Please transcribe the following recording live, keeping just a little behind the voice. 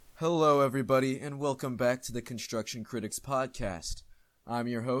Hello, everybody, and welcome back to the Construction Critics Podcast. I'm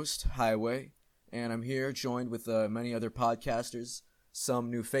your host, Highway, and I'm here joined with many other podcasters,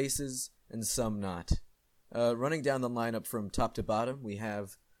 some new faces, and some not. Running down the lineup from top to bottom, we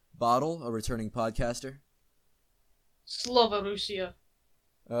have Bottle, a returning podcaster. Slava Russia.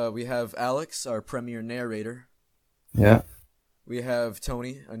 We have Alex, our premier narrator. Yeah. We have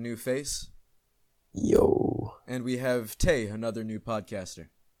Tony, a new face. Yo. And we have Tay, another new podcaster.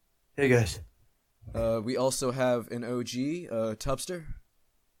 Hey guys. We also have an OG, Tubster.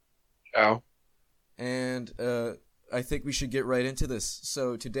 Ciao. And I think we should get right into this.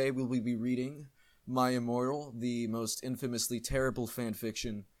 So today we'll be reading My Immortal, the most infamously terrible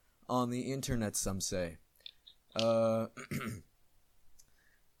fanfiction on the internet, some say.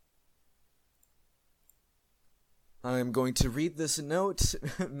 I'm going to read this note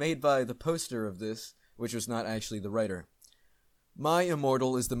made by the poster of this, which was not actually the writer. My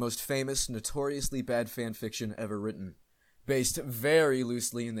Immortal is the most famous, notoriously bad fanfiction ever written. Based very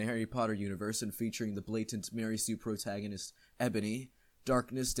loosely in the Harry Potter universe and featuring the blatant Mary Sue protagonist Ebony,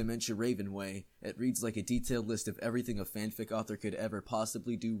 Darkness, Dementia, Ravenway, it reads like a detailed list of everything a fanfic author could ever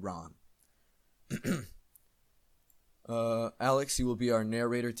possibly do wrong. Alex, you will be our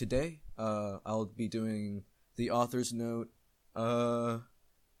narrator today. I'll be doing the author's note.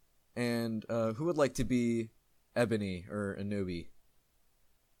 And who would like to be Ebony or Anobi?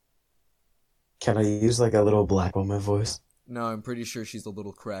 Can I use like a little black woman voice? No, I'm pretty sure she's a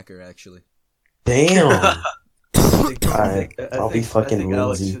little cracker, actually. Damn! Alright, I'll be fucking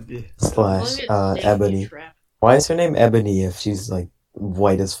Lindsay slash Ebony. Why is her name Ebony if she's like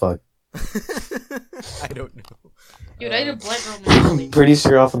white as fuck? I don't know. Dude, I did Black Girl I'm pretty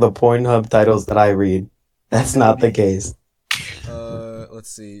sure off of the Pornhub titles that I read, that's not the case.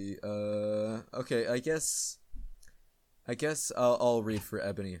 Let's see. Okay, I guess I'll read for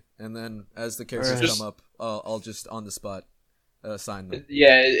Ebony, and then as the characters come up, I'll just on the spot assign them.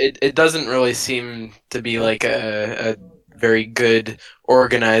 Yeah, it doesn't really seem to be like a very good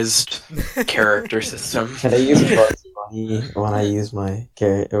organized character system. Can I use Bugs Bunny when I use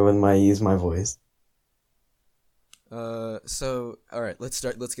my voice? So alright, let's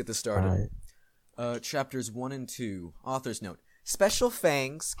get this started. Alright. Chapters 1 and 2. Author's note. Special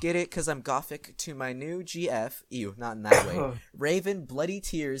thanks, get it cause I'm gothic, to my new GF, ew, not in that way, Raven Bloody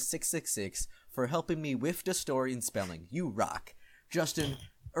Tears 666, for helping me with the story and spelling. You rock. Justin,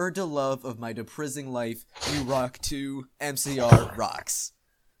 the love of my depressing life, you rock too, MCR rocks.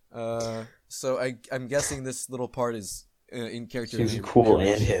 So I'm guessing this little part is in character. She's cool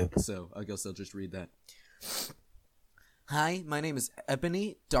and hip. So I guess I'll just read that. Hi, my name is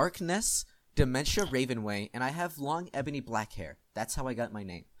Ebony Darkness Dementia Ravenway, and I have long ebony black hair. That's how I got my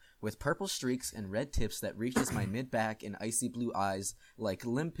name. With purple streaks and red tips that reaches my mid-back and icy blue eyes like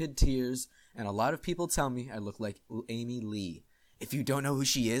limpid tears, and a lot of people tell me I look like Amy Lee. If you don't know who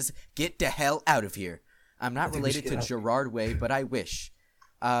she is, get the hell out of here. I'm not related to Gerard Way, but I wish.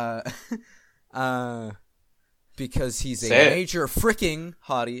 Because he's a major freaking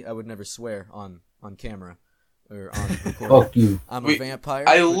hottie. I would never swear on camera. Or on recording. Fuck you. I'm a vampire.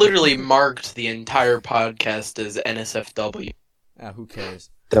 I literally marked the entire podcast as NSFW. Who cares?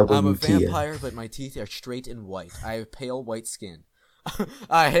 WTF. I'm a vampire, but my teeth are straight and white. I have pale white skin.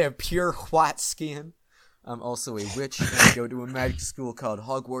 I have pure white skin. I'm also a witch, and I go to a magic school called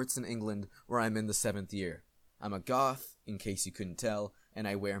Hogwarts in England, where I'm in the 7th year. I'm a goth, in case you couldn't tell, and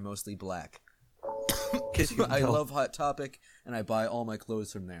I wear mostly black. I love Hot Topic, and I buy all my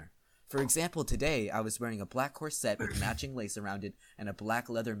clothes from there. For example, today, I was wearing a black corset with matching lace around it and a black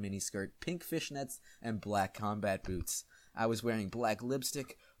leather miniskirt, pink fishnets, and black combat boots. I was wearing black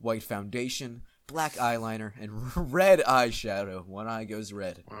lipstick, white foundation, black eyeliner, and red eyeshadow. One eye goes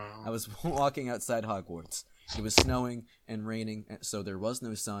red. I was walking outside Hogwarts. It was snowing and raining, so there was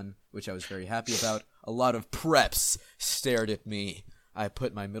no sun, which I was very happy about. A lot of preps stared at me. I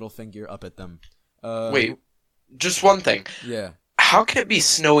put my middle finger up at them. Wait, just one thing. Yeah. How can it be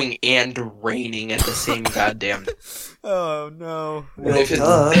snowing and raining at the same goddamn? Oh no!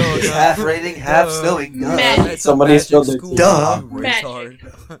 It's half raining, half snowing. Somebody spilled their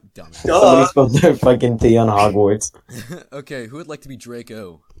Somebody spilled their fucking tea on Hogwarts. Okay, who would like to be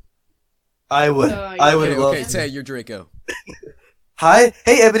Draco? I would. I would love. Okay, Tay, you're Draco. Hi,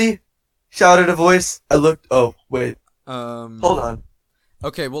 hey Ebony. Shouted a voice. I looked. Oh wait. Hold on.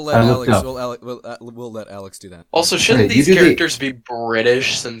 Okay, we'll let I looked Alex. up. We'll let Alex do that. Also, shouldn't Okay, you these do the- characters be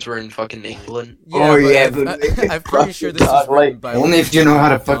British since we're in fucking England? I'm pretty sure this is Talk written like- by. Only if you know how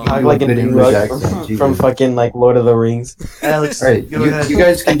to fucking Talk do like a an good English English accent. from Jesus. fucking like Lord of the Rings. Alex, Alright, go ahead. you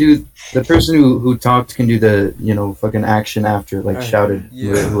guys can do the person who talked can do the fucking action after like Alright. shouted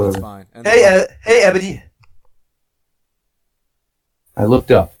Yeah, that's whoever. fine. And Hey, Ebony. I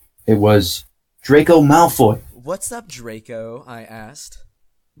looked up. It was Draco Malfoy. what's up, Draco? I asked.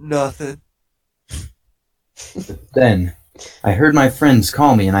 Nothing. Then I heard my friends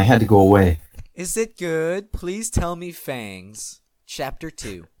call me and I had to go away. Is it good? Please tell me, Fangs. Chapter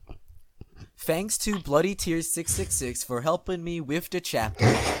 2. Thanks to Bloody Tears 666 for helping me with the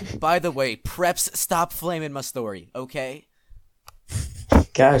chapter. By the way, preps, stop flaming my story, okay?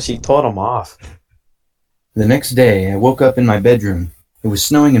 Gosh, she told him off. The next day, I woke up in my bedroom. It was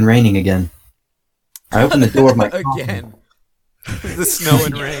snowing and raining again. I opened the door of my Again. The snow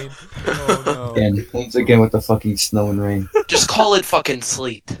and rain. Oh no. and once again with the fucking snow and rain. Just call it fucking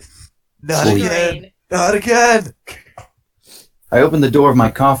sleet. Not Sleep. again. Not again. I opened the door of my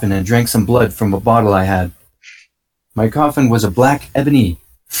coffin and drank some blood from a bottle I had. My coffin was a black ebony.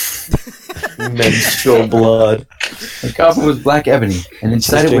 Menstrual blood. My coffin was black ebony, and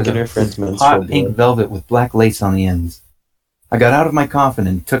inside She's it was drinking her a friend's menstrual hot pink blood. velvet with black lace on the ends. I got out of my coffin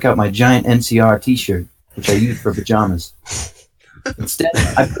and took out my giant NCR t-shirt, which I used for pajamas. Instead,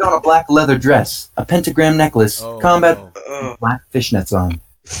 I put on a black leather dress, a pentagram necklace, Oh, combat no. Ugh. black fishnets on.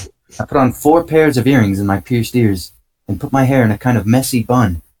 I put on 4 pairs of earrings in my pierced ears, and put my hair in a kind of messy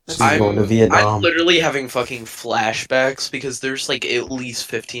bun. She's going to I'm Vietnam. literally having fucking flashbacks because there's like at least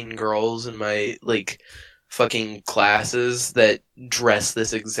 15 girls in my like fucking classes that dress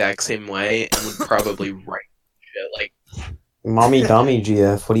this exact same way and would probably write shit like Mommy dummy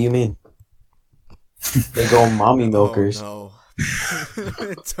GF, what do you mean? They go mommy milkers. Oh,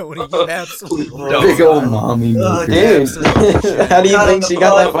 no. Tony, you absolutely No. Big old mommy Oh, milker. Dude, how do you Not think on she the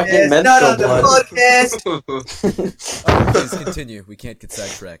got that podcast, fucking not menstrual on the blood? podcast. Please continue. We can't get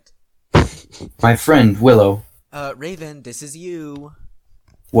sidetracked. My friend, Willow, Raven, this is you.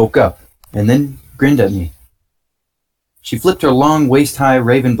 woke up, and then grinned at me. She flipped her long, waist-high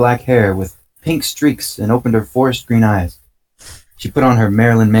raven black hair with pink streaks and opened her forest green eyes. She put on her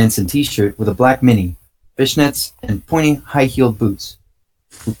Marilyn Manson t-shirt with a black mini, fishnets, and pointy high-heeled boots.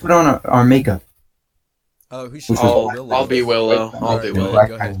 We put on our makeup. Who should I'll be Willow. I'll be Alright, Willow.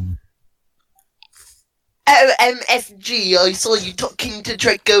 go ahead. Oh, MSG, I saw you talking to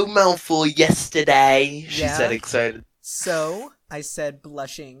Draco Malfoy yesterday, she Yeah? said excited. So, I said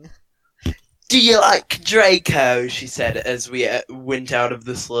blushing. Do you like Draco? She said as we went out of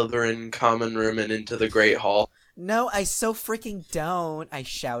the Slytherin common room and into the Great Hall. No, I so freaking don't, I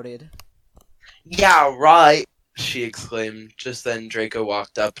shouted. Yeah, right, she exclaimed. Just then Draco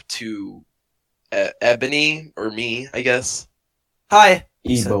walked up to Ebony, or me, I guess. Hi.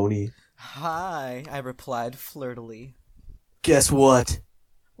 Ebony. Hi, I replied flirtily. Guess what?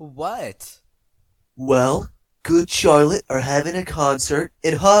 What? Well, Good Charlotte are having a concert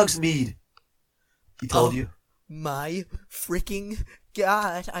in Hogsmeade. He told Oh. you. My freaking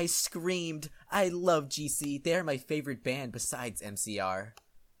god, I screamed. I love GC. They're my favorite band besides MCR.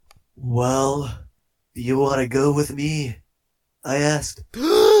 Well, do you want to go with me? I asked.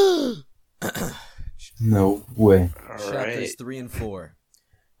 No way. Chapters Alright. 3 and 4.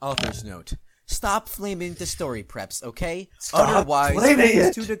 Author's note. Stop flaming the story preps, okay? Stop Otherwise, flaming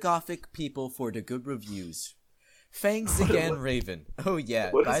thanks it. to the Gothic people for the good reviews. Thanks again, Raven. Oh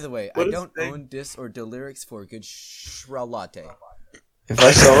yeah, What by is- the way, I what is don't thing? own this or the lyrics for a good latte. If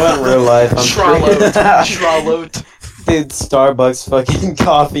I saw it in real life, I'm Shrallote. pretty... Shrallote. Dude, Starbucks fucking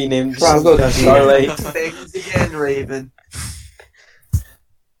coffee named Starbucks. Starlight. Thanks again, Raven.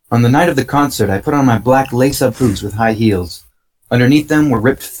 On the night of the concert, I put on my black lace-up boots with high heels. Underneath them were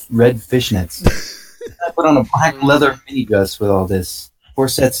ripped red fishnets. I put on a black leather mini dress with all this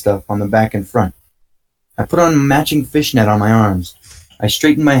corset stuff on the back and front. I put on a matching fishnet on my arms. I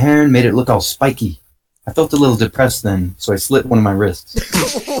straightened my hair and made it look all spiky. I felt a little depressed then, so I slit one of my wrists.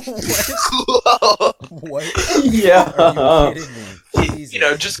 What? Yeah. Are you kidding me? Jesus. You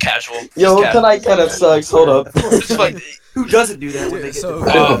know, just casual. Just Yo, casual. tonight kind of sucks. Hold up. It's like, Who doesn't do that when they Dude, get so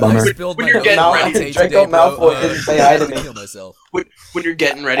depressed? bummer. I spilled When my you're getting milk ready- latte Draco today, bro. Malfoy didn't say hi to I'm gonna me. kill myself. when you're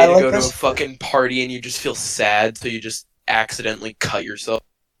getting ready I to like go to a this- fucking party and you just feel sad, so you just accidentally cut yourself.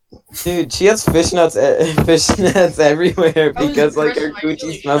 Dude, she has fishnets everywhere I was because like her impressed when I Gucci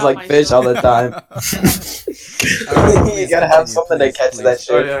really smells shot like fish all the time. Alright, You please gotta have continue, something to please, catch please. that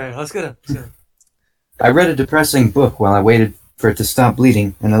shit. Alright, let's go. I read a depressing book while I waited for it to stop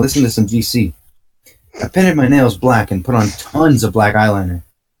bleeding, and I listened to some GC. I painted my nails black and put on tons of black eyeliner.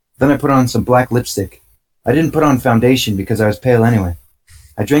 Then I put on some black lipstick. I didn't put on foundation because I was pale anyway.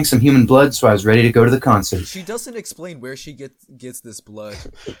 I drank some human blood, so I was ready to go to the concert. She doesn't explain where she gets this blood.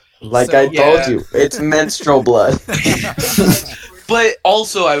 Like So- I told you, it's menstrual blood. But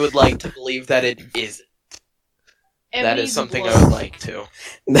also, I would like to believe that it isn't. That Ebony is something blood. I would like to.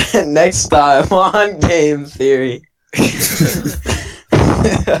 Next time on Game Theory.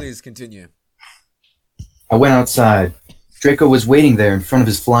 Please continue. I went outside. Draco was waiting there in front of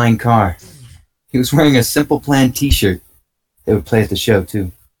his flying car. He was wearing a Simple Plan t-shirt. They would play at the show,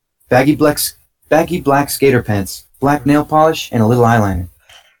 too. Baggy black skater pants, black nail polish, and a little eyeliner.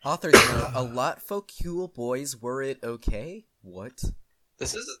 Author's note: a lot for cool boys. Were it okay? What?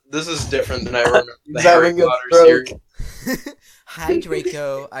 This is different than I remember the He's Harry having a Potter stroke. series. Hi,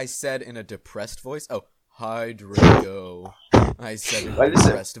 Draco. I said in a depressed voice. Oh, hi, Draco. I said in a What is it?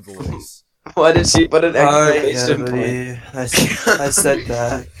 depressed voice. Why did she put an Hi, exclamation point? Ebony. I said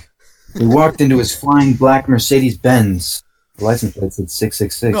that. He walked into his flying black Mercedes-Benz. The license plate said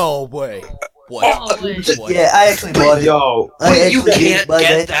 666. No way. What? Oh, wait. What? Yeah, I actually bought it. Yo, I Wait, you actually did can't buy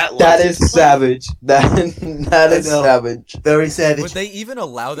get that. that. that license is plate? savage. That is I know. savage. Very Would savage. they even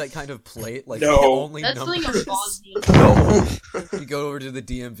allow that kind of plate? Like No. the only That's number something is- on Bosnia. You go over to the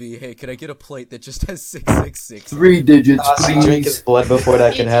DMV. Hey, could I get a plate that just has 666? 3 digits, I drink his please. blood before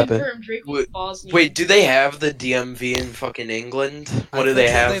that can It's happen. confirmed Draco Wait, is Bosnian. Wait, do they have the DMV in fucking England? What do they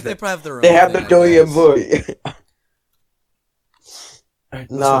have? They probably have their own. They have the thing, I guess. DMV.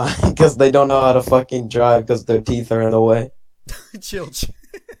 Nah, because they don't know how to fucking drive because their teeth are in the way. Chill.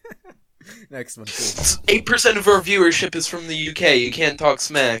 Next one, please. 8% of our viewership is from the UK. You can't talk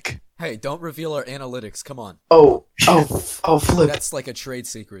smack. Hey, don't reveal our analytics. Come on. Oh, flip. That's like a trade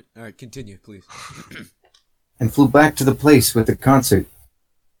secret. All right, continue, please. And flew back to the place with the concert.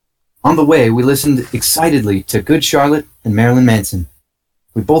 On the way, we listened excitedly to Good Charlotte and Marilyn Manson.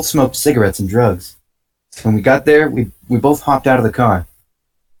 We both smoked cigarettes and drugs. When we got there, we both hopped out of the car.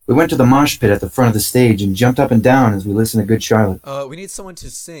 We went to the mosh pit at the front of the stage and jumped up and down as we listened to Good Charlotte. We need someone to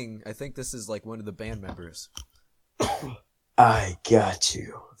sing. I think this is like one of the band members. I got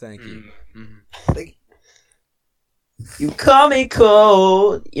you. Thank you. Mm-hmm. You call me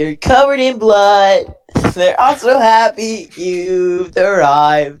cold, you're covered in blood. They're all so happy you've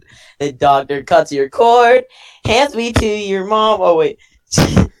arrived. The doctor cuts your cord, hands me to your mom. Oh, wait.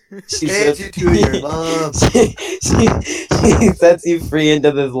 She Hands you to your mom. she sets you free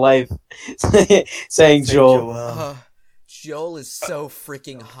into this life. Saying Joel. Joel is so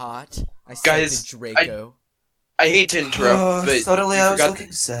freaking hot. I said Guys, to Draco. I hate to interrupt, but Suddenly you I was forgot,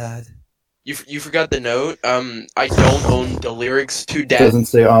 looking sad. you forgot the note. I don't own the lyrics to It Death. doesn't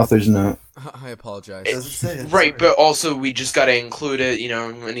say author's note. I apologize. Doesn't say it. Right, sorry. but also we just gotta include it,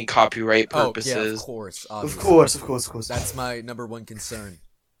 any copyright Oh, yeah, purposes. of course. Of Obviously. course. That's my number one concern.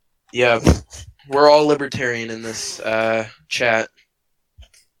 Yeah, we're all libertarian in this chat.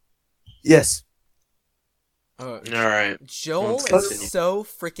 Yes. Alright. Joel Let's continue. is so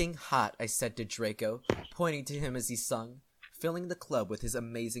freaking hot, I said to Draco, pointing to him as he sung, filling the club with his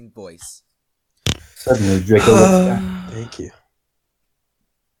amazing voice. Suddenly, Draco looked back. Thank you.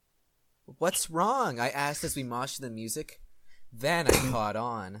 What's wrong? I asked as we moshed to the music. Then I caught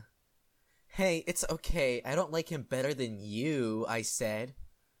on. Hey, it's okay. I don't like him better than you, I said.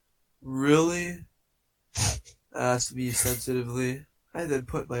 Really? Asked me sensitively. I then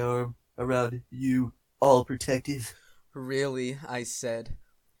put my arm around you, all protective. Really, I said.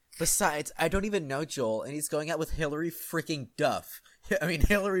 Besides, I don't even know Joel, and he's going out with Hillary freaking Duff. I mean,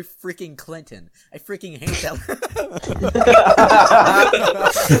 Hillary freaking Clinton. I freaking hate that.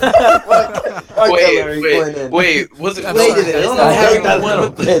 Wait, was it? I'm was sorry, it- guys. I'm I having hate that a little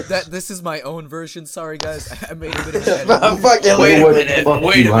bit. This is my own version. Sorry, guys. I made a bit of an Fuck edit. Wait a What- minute. fuck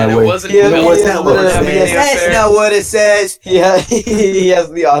Wait you, a minute. highway. Wasn't Yeah, Bill what's Clinton that? having an That's affair? not what it says. Yeah, he has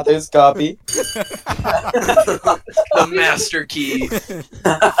the author's copy. The master key.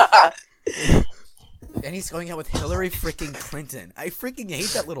 And he's going out with Hillary freaking Clinton. I freaking hate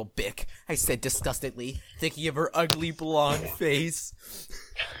that little bick, I said disgustedly, thinking of her ugly blonde face.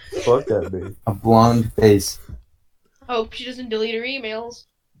 Fuck that bitch. A blonde face. Hope she doesn't delete her emails.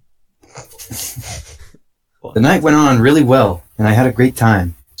 The night went on really well, and I had a great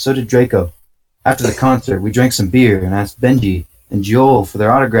time. So did Draco. After the concert, we drank some beer and asked Benji and Joel for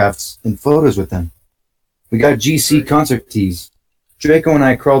their autographs and photos with them. We got GC concert tees. Draco and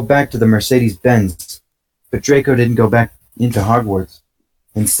I crawled back to the Mercedes-Benz, but Draco didn't go back into Hogwarts.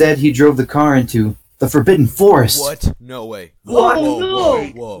 Instead, he drove the car into The Forbidden Forest. What? No way. What? Whoa, no.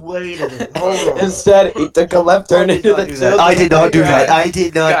 whoa, whoa. Wait a minute. Hold on. Instead, he took a left turn I did into not the do that. children's I did not do playground. that. I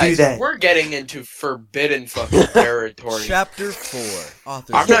did not do Guys, that. we're getting into forbidden fucking territory. Chapter 4.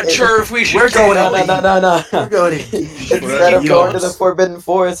 Authors. I'm not sure if we should. We're going No, on. no. We're going Instead of going to the Forbidden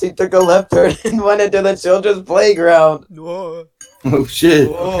Forest, he took a left turn and went into the children's playground. Whoa. Oh shit.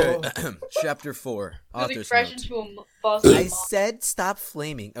 Okay. Chapter 4. Really Author's crash note. into a bus. I said stop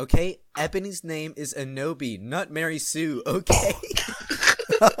flaming, okay? Ebony's name is Anobi, not Mary Sue, okay?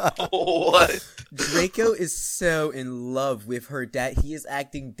 What? Draco is so in love with her that he is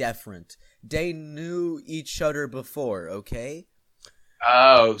acting different. They knew each other before, okay?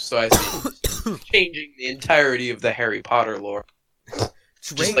 Oh, so I see. Changing the entirety of the Harry Potter lore.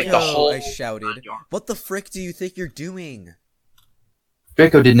 Draco, like the whole- I shouted. What the frick do you think you're doing?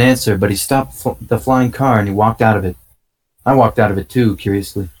 Draco didn't answer, but he stopped the flying car and he walked out of it. I walked out of it too,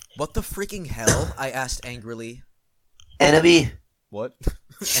 curiously. What the freaking hell? I asked angrily. Enemy. What?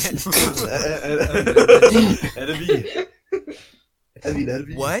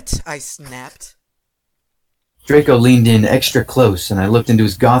 Enemy. What? I snapped. Draco leaned in extra close and I looked into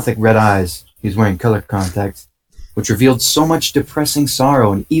his gothic red eyes. He was wearing color contacts, which revealed so much depressing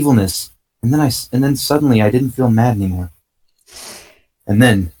sorrow and evilness. And then suddenly I didn't feel mad anymore. And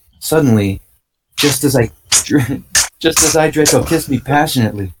then, suddenly, just as Draco kissed me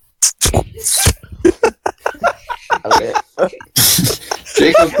passionately,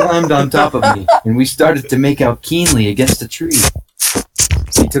 Draco climbed on top of me, and we started to make out keenly against a tree.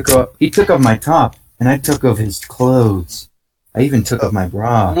 He took off my top, and I took off his clothes. I even took off my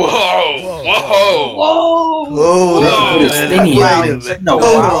bra. Whoa! Whoa! Whoa! Whoa. Draco put his man. thingy Wait out a and said, minute. "No,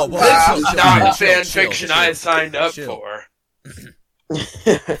 Whoa, wow." whoa, This is not Chill, fan chill, fiction chill, I signed up chill. for.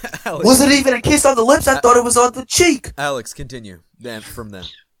 Alex, Was it even a kiss on the lips? I thought it was on the cheek. Alex, continue. Then from them.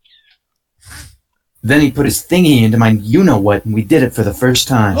 Then he put his thingy into my you-know-what, and we did it for the first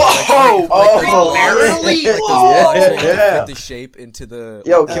time. Whoa! Oh, Primarily? Yeah. The shape into the.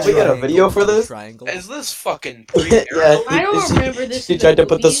 Yo, can we get a video for this? Triangle. Is this fucking Yeah, I don't remember this. She in tried to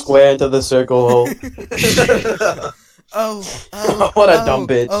put the movies. square into the circle hole. Oh, What a dumb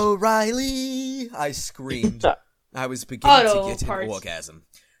bitch. O'Reilly! I screamed. I was beginning Auto to get parts. an orgasm.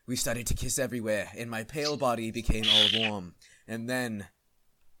 We started to kiss everywhere, and my pale body became all warm. And then,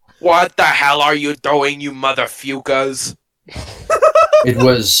 What the hell are you doing, you motherfuckers? It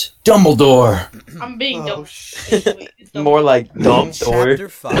was Dumbledore. I'm being dumb. More like dumb door. Chapter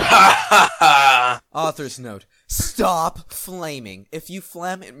 5. Ha Author's note. Stop flaming. If you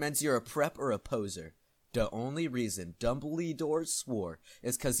flam, it means you're a prep or a poser. The only reason Dumbledore swore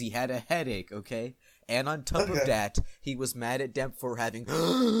is because he had a headache, okay? And on top of that, he was mad at them for having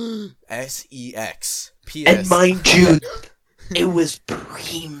sex. P.S. And mind you, it was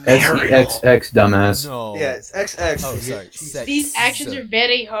premarital. SEXX, dumbass. No. Yeah, it's XX. Oh, sorry. Sex. These actions are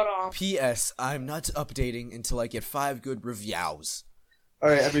very hard off. P.S. I'm not updating until I get 5 good reviews.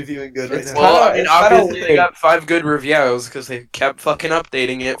 Alright, I'm reviewing good right It's now. Well, I mean, It's kinda obviously they weird. got 5 good reviews because they kept fucking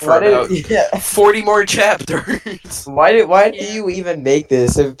updating it for Why about did, yeah. 40 more chapters. Why do Yeah. you even make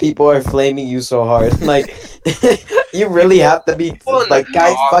this if people are flaming you so hard? Like, you really have to be Well, like,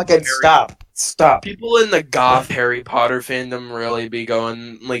 guys, no, fucking Harry. stop. People in the goth Harry Potter fandom really be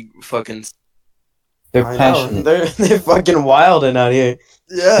going, like, fucking... They're I know, passionate. they're fucking wilding out here.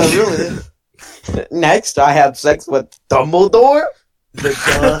 Yeah, really. Next, I have sex with Dumbledore. The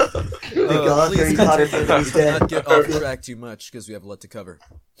goth Harry Please Potter continue. fan is dead. Not get off track too much because we have a lot to cover.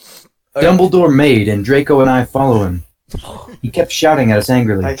 Dumbledore made, and Draco and I follow him. He kept shouting at us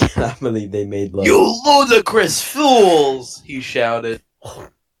angrily. I cannot believe they made love. You ludicrous fools! He shouted.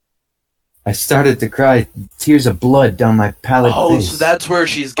 I started to cry, tears of blood down my pallid Oh, face. so that's where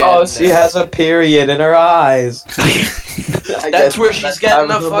she's getting Oh, she has a period in her eyes. That's where she's getting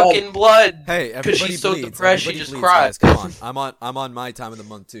the fucking blood. Hey, everybody she's so bleeds. depressed, she Everybody just bleeds, cries. guys. Come on, I'm on my time of the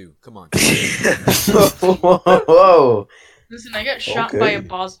month too. Come on. Whoa. Listen, I got shot Okay. by a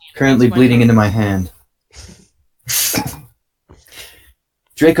Bosnian. Currently That's why bleeding I'm- into my hand.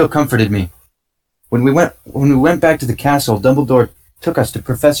 Draco comforted me. When we went back to the castle, Dumbledore took us to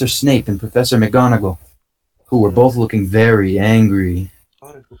Professor Snape and Professor McGonagall, who were both looking very angry.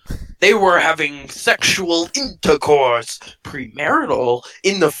 They were having sexual intercourse, premarital,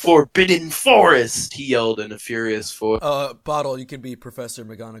 in the Forbidden Forest, he yelled in a furious voice. Bottle, you can be Professor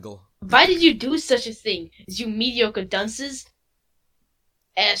McGonagall. Why did you do such a thing? You mediocre dunces?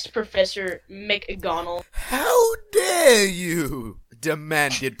 Asked Professor McGonagall. How dare you?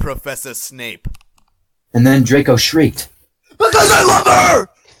 Demanded Professor Snape. And then Draco shrieked. Because I love her!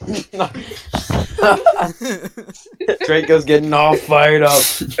 Draco's getting all fired up.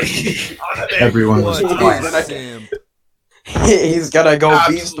 Everyone was What quiet. is Sam? He's gonna go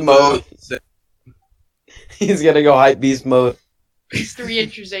beast mode. He's gonna go hype beast mode. He's 3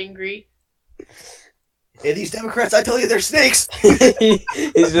 inches angry. Hey, these Democrats, I tell you, they're snakes.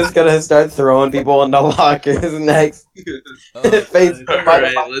 He's just gonna start throwing people into lockers next. Face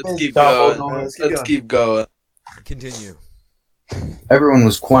Alright, let's keep going. Let's keep going. Continue. Everyone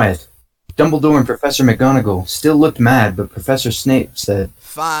was quiet. Dumbledore and Professor McGonagall still looked mad, but Professor Snape said,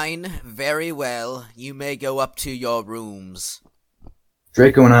 Fine, very well. You may go up to your rooms.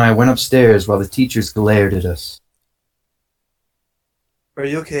 Draco and I went upstairs while the teachers glared at us. Are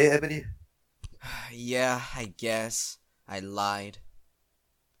you okay, Ebony? Yeah, I guess. I lied.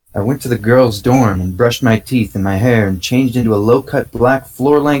 I went to the girls' dorm and brushed my teeth and my hair and changed into a low-cut black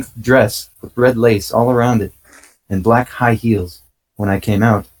floor-length dress with red lace all around it and black high heels. When I came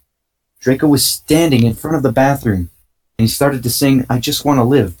out, Draco was standing in front of the bathroom and he started to sing I Just Want to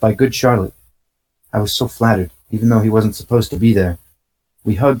Live by Good Charlotte. I was so flattered, even though he wasn't supposed to be there.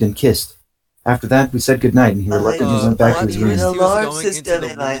 We hugged and kissed. After that, we said goodnight and he reluctantly went back to his Plot twist, room. he was Alarm going into system the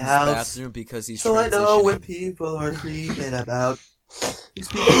in my women's house. bathroom because he's So I know when transitioning. people are creeping about. These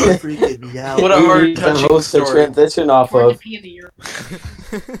people are freaking me out. What a We hard need to touching host a story. transition off Poured of. the pee in the urine.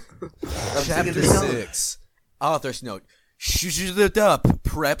 I'm Chapter singing the song. 6. Author's note. Shh it up,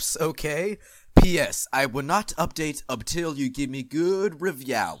 preps, okay? P.S. I will not update until you give me good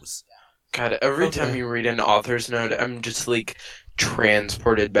reviews. God, every Okay. time you read an author's note, I'm just like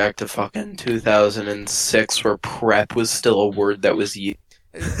transported back to fucking 2006 where prep was still a word that was used.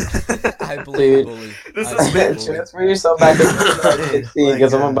 I believe Dude. bully. This I is believe been bully. Transfer yourself back to 2016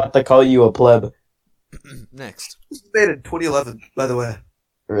 because I'm about to call you a pleb. Next. This was made in 2011, by the way.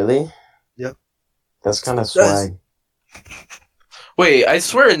 Really? Yep. That's kind of Does- swag. Wait, I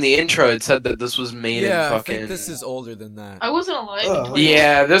swear in the intro it said that this was made Yeah, in I fucking. think this is older than that. I wasn't alive Oh. in 20.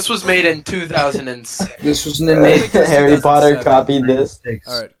 Yeah, this was made in 2006. This was I made think it was Harry Potter 2007. copied this.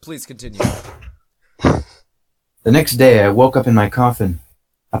 Alright, please continue. The next day, I woke up in my coffin.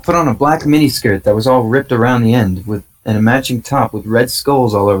 I put on a black miniskirt that was all ripped around the end, and a matching top with red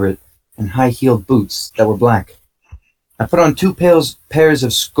skulls all over it, and high-heeled boots that were black. I put on 2 pairs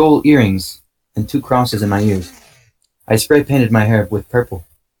of skull earrings and 2 crosses in my ears. I spray painted my hair with purple.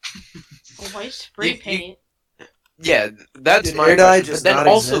 Oh, why spray You- paint? Yeah, that's Did my hair dye question. just But then not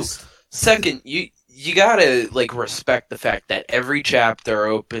also, exist? second, you gotta like respect the fact that every chapter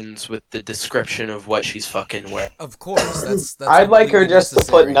opens with the description of what she's fucking wearing. Of course, that's I'd like her completely just to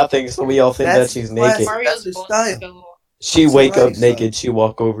put necessary. nothing so we all think that That's she's classic. naked. Mario's That's his bones style. got a little- She That's wake right, up naked, she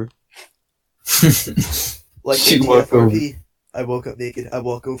walk over. Like She in walked over. TFRP, I woke up naked. I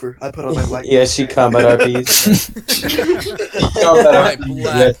walk over. I put on my black. Yeah, she combat RPs. My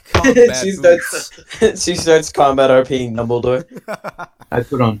black combat She boots. She starts combat RPing Dumbledore. I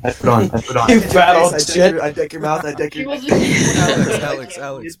put on. You fat old I deck shit. I deck your mouth. I deck He your. wasn't.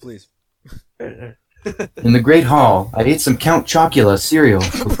 Alex, please. In the Great Hall, I ate some Count Chocula cereal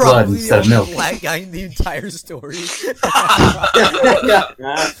with blood Probably instead of the milk. only black guy in the entire story.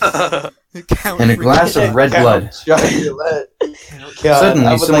 Count And a glass of red blood. Chocolate. God, Suddenly,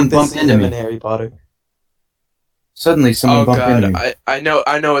 I would someone like to bumped see into him me. in Harry Potter. Suddenly, someone Oh bumped into god, me.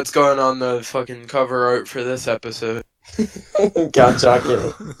 I know what's going on the fucking cover art for this episode. Count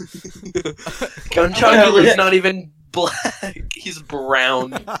Chocolate. Gun Chocula's not even black. He's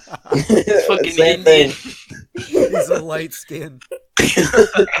brown. Fucking Same Indian. He's a light skin.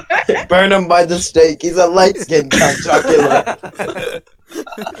 thing. Burn him by the stake. He's a light skinned Count Chocolate.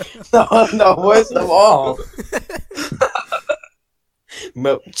 No, worst of all.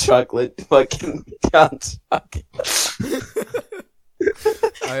 Milk chocolate, fucking Count Chocolate.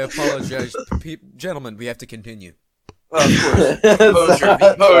 I apologize. Gentlemen, we have to continue.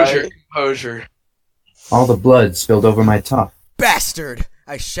 Composure. All the blood spilled over my top. Bastard!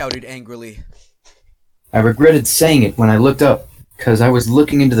 I shouted angrily. I regretted saying it when I looked up, because I was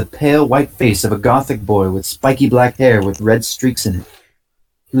looking into the pale white face of a gothic boy with spiky black hair with red streaks in it.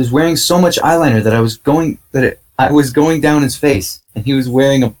 He was wearing so much eyeliner that I was going down his face, and he was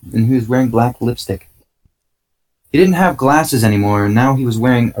wearing black lipstick. He didn't have glasses anymore, and now he was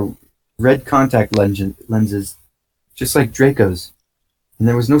wearing a red contact lenses, just like Draco's. And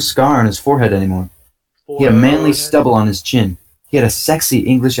there was no scar on his forehead anymore. He had a manly stubble on his chin. He had a sexy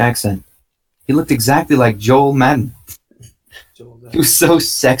English accent. He looked exactly like Joel Madden. He was so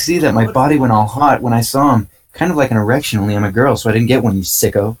sexy that my body went all hot when I saw him. Kind of like an erection, only I'm a girl, so I didn't get one, you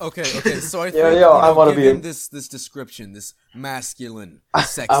sicko. Okay, so I think, Yo, I wanna be given him. this description, this masculine,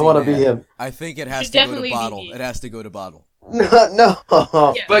 sexy I want to man, be him. I think it has Should to go definitely to be bottle. me. It has to go to bottle. No.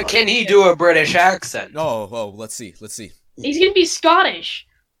 Yeah. But can he do a British accent? Oh, let's see. He's gonna be Scottish.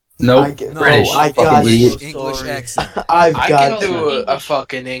 Nope. get- No, British. I Fucking got idiot. English Sorry. accent. I've I got can do to. a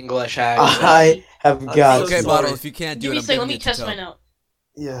fucking English accent. I have got Okay, so Bottle, sorry. if you can't do Give it, me a I'm second. Let giving me it to test Tub. mine out.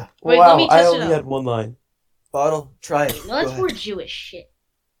 Yeah. Wait, wow, let me I test it only out. had one line. Bottle, try it. No, that's Go ahead. more Jewish shit.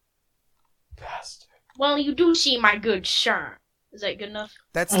 Bastard. Well, you do see my good sir. Is that good enough?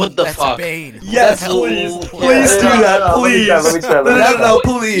 That's What the that's fuck? Bane. Yes, What the hell? please. Please do that, please. Let me try. No,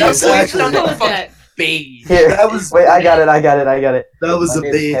 please. No, please Actually, don't. Go with fuck. that. B. Here, That was- wait, I got it. that was My a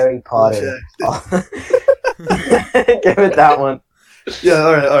name's bait. Harry Potter. Okay. Give it that one. Yeah,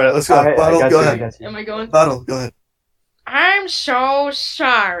 alright, let's go. Alright, I Bottle, got go you, I ahead. got you. Am I going? Bottle, go ahead. I'm so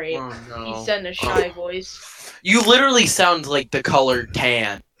sorry. Oh, He no. said in a shy voice. You literally sound like the color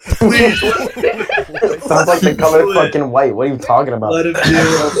tan. Please. Sounds like the color fucking white. What are you talking about? Let him do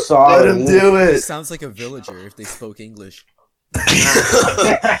I'm it. sorry. Let him do It it. sounds like a villager if they spoke English.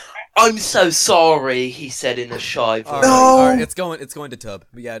 I'm so sorry, he said in a shy voice. All right, No. all right, it's going to Tub.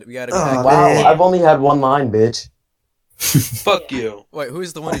 We got to go Oh, back. Wow, man. I've only had one line, bitch. Fuck you. Wait,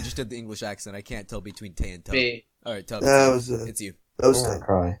 who's the one who just did the English accent? I can't tell between Tay and Tub. Me. All right, Tub. That was It's you. that was I'm gonna tough.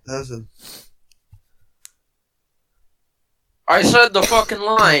 cry. That was a I said the fucking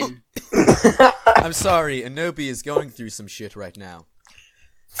line. I'm sorry, Anobi is going through some shit right now.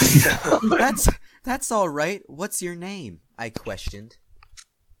 That's all right. What's your name? I questioned.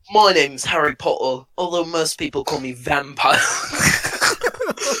 My name's Harry Potter, although most people call me Vampire.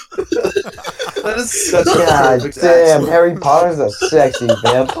 that is such a God perfect damn, accent. Harry Potter's a sexy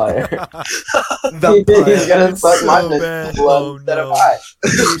vampire. Vampire. He's gonna It's suck my so bitch bad. blood Oh, instead of no. I.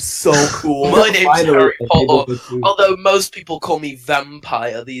 He's so cool. My name's Finally, Harry the people Potter, between- although most people call me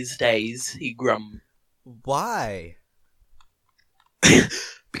Vampire these days, he grumbled. Why?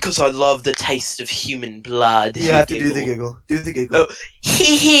 Because I love the taste of human blood. You have to do the giggle. giggle. Do the giggle. Oh.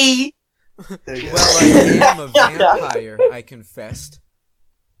 Hee hee! There you go. Well, I am a vampire, I confessed.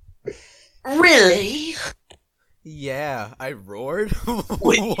 Really? Yeah, I roared.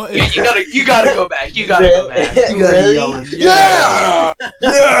 Wait, What? you gotta go back. You gotta go back. You gotta Really? yell it. Yeah!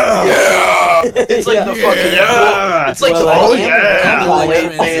 Yeah! It's like the fucking Yeah! It's like Well, the I oh am yeah! a Kool-Aid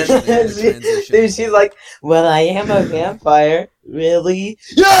vampire. man. Transition. Dude, she's like, well, I am a vampire. Really?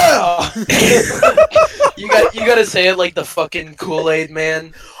 Yeah! you gotta say it like the fucking Kool-Aid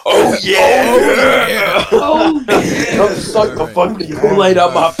man. Oh yeah! Oh, Come suck the Alright. fucking Kool-Aid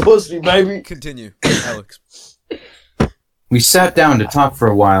out my pussy, baby. Continue, Alex. We sat down to talk for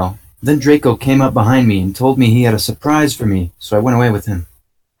a while. Then Draco came up behind me and told me he had a surprise for me, so I went away with him.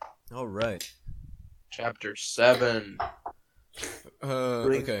 All right. Chapter 7.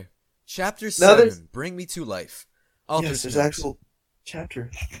 Bring- Okay. Chapter Now there's- 7. Bring me to life. Yes, Author's there's notes. actual chapter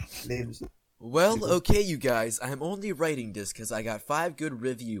names. Well, okay, you guys. I'm only writing this because I got 5 good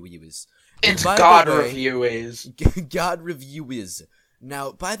reviews. It's By the God way- review is. God reviews.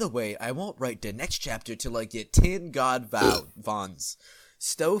 Now, by the way, I won't write the next chapter till I get 10 God Vons.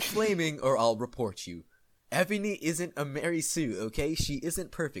 Stow flaming or I'll report you. Ebony isn't a Mary Sue, okay? She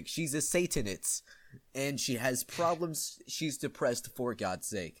isn't perfect. She's a Satanist. And she has problems. She's depressed, for God's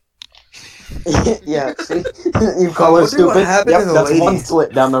sake. Yeah, see? You call her wonder what stupid? happened Yep, to the that's lady. one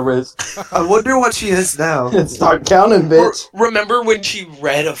slit down the wrist. I wonder what she is now. Start counting, bitch. Remember when she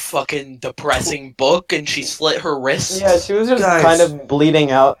read a fucking depressing book and she slit her wrist? Yeah, she was just Guys. kind of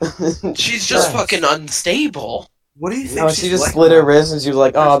bleeding out. She's just Guys. fucking unstable. What do you think? No, she's she just like slit her now? wrist and she was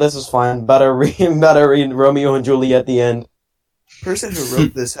like, "Oh, this is fine. Better read Romeo and Juliet at the end." The person who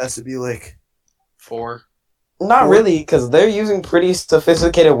wrote this has to be like. 4. Not Or- really, because they're using pretty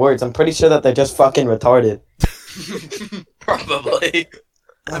sophisticated words. I'm pretty sure that they're just fucking retarded. Probably.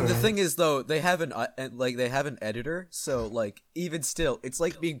 The Alright. thing is, though, they have an they have an editor, so like even still, it's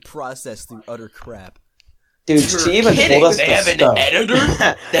like being processed through utter crap. Dude, You're she even kidding. told us They the have an stuff.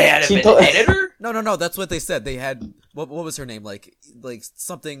 editor? They had She an told- editor? No, that's what they said. They had what was her name? Like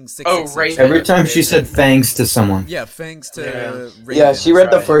something 666. Oh, Raven. Every time she said thanks to someone. Yeah, thanks to Yeah. Raven. Yeah, she read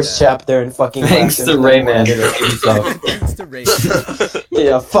the Right, first Yeah. chapter and fucking. Thanks laughed to into Rayman. the Thanks to Raven.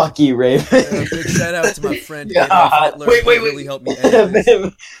 Yeah, fuck you, Raven. Big shout out to my friend God. Adolf Hitler. Wait, who really helped me edit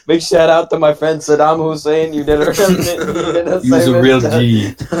this. Big shout out to my friend Saddam Hussein. You did a He was a real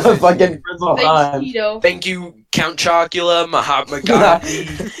G. Fucking Frizzle Thanks, Heim. Tito. Thank you, Count Chocula, Mahatma Gandhi,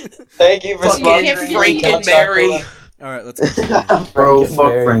 Thank you for fucking sponsoring Frankenberry. All right, let's continue. Bro, fuck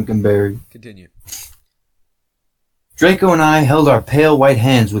Frankenberry. Frankenberry. Continue. Draco and I held our pale white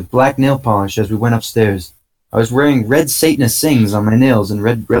hands with black nail polish as we went upstairs. I was wearing red Satanist sings on my nails and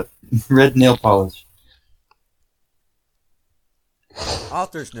red nail polish.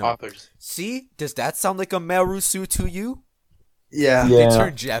 Author's note. Authors. See, does that sound like a Merusu to you? Yeah. They Yeah.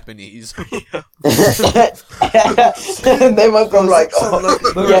 turned Japanese. And they went from like,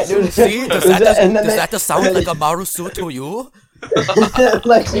 yeah, dude. See, does And then that sound like a Marusu to you?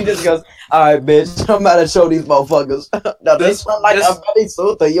 like she just goes, "Alright, bitch, I'm about to show these motherfuckers." Now they This- sound like this- a very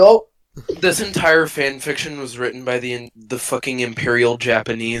suit, yo. This entire fan fiction was written by the fucking Imperial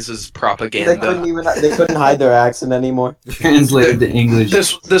Japanese as They propaganda. couldn't hide their accent anymore. Translated to English.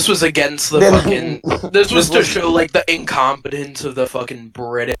 This was against the fucking. This was to show like the incompetence of the fucking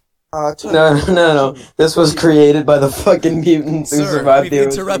British. No. This was created by the fucking mutants who Sir, survived we've the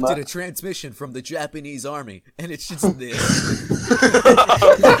interrupted a transmission from the Japanese army, and it's just this.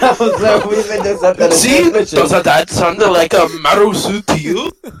 We've intercepted a See, transmission. does that sound like a Marusu to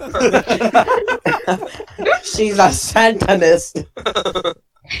you? She's a Satanist.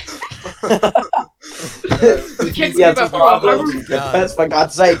 We can't Yeah, talk it's a about problem. Maru. God. That's for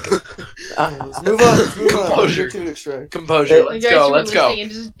God's sake. Let's move on. Composure. Too extra. Composure. You Let's guys go. were Let's go. listening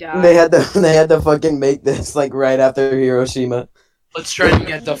and just died. They had to fucking make this like right after Hiroshima. Let's try and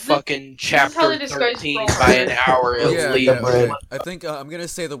get the fucking This is how chapter they disguise 13 fraud. by an hour at Yeah, least. yeah, Right. okay. I think I'm gonna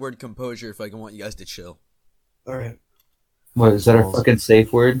say the word composure if I can want you guys to chill. All right. What, is that our fucking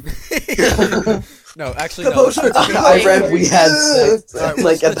safe word? No, actually, no. Composure. I read we had sex. Alright,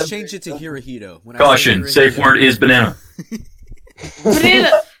 Like at let's the change it to Hirohito. When I Caution, say safe Hirohito- word is banana.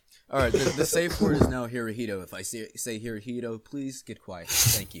 Banana. Alright, the safe word is now Hirohito. If I say Hirohito, please get quiet.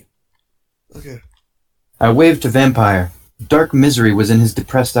 Thank you. Okay. I waved to Vampire. Dark misery was in his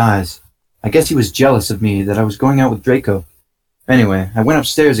depressed eyes. I guess he was jealous of me that I was going out with Draco. Anyway, I went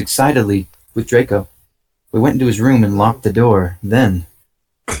upstairs excitedly with Draco. We went into his room and locked the door. Then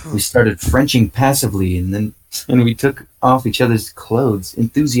we started Frenching passively, and we took off each other's clothes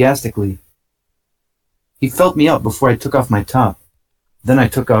enthusiastically. He felt me up before I took off my top. Then I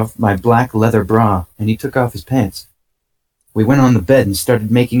took off my black leather bra, and he took off his pants. We went on the bed and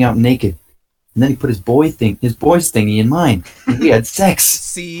started making out naked. And then he put his boy's thingy in mine. And we had sex.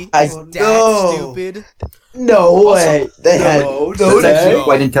 See, I- is that no. stupid? No way. They had No, That's actually sex.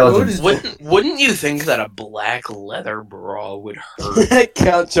 quite intelligent. Wouldn't you think that a black leather bra would hurt?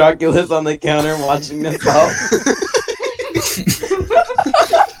 Count Chocula's on the counter watching this out.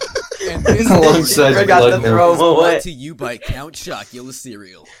 And this Alongside Forgot blood to milk. throw 'em away. brought to you by Count Chocula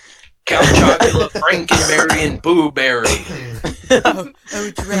cereal. Count Chocula, Frankenberry, and Boo Berry.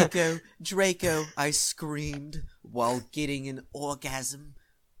 Oh, Draco, I screamed while getting an orgasm.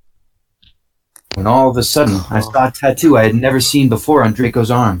 When all of a sudden, I saw a tattoo I had never seen before on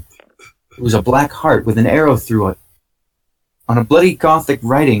Draco's arm. It was a black heart with an arrow through it. On a bloody Gothic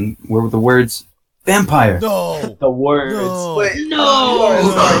writing were the words, "Vampire." No! The words. No! Wait. No.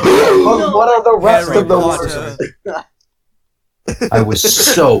 What are the rest Harry of the Potter. words? I was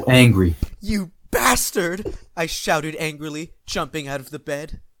so angry. You bastard! I shouted angrily, jumping out of the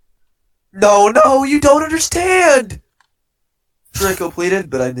bed. No, you don't understand. Draco pleaded,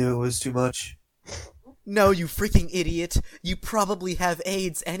 but I knew it was too much. No, you freaking idiot! You probably have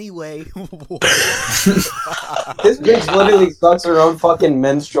AIDS anyway. This bitch literally sucks her own fucking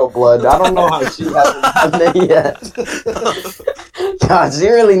menstrual blood. I don't know how she hasn't done it yet. God, she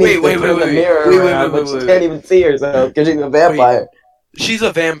really needs Wait, to turn the wait, mirror wait, around, wait, but wait. she can't even see herself because she's a vampire. She's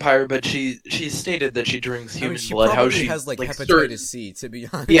a vampire, but she stated that she drinks I human mean, she blood. How probably she has like hepatitis certain- C, to be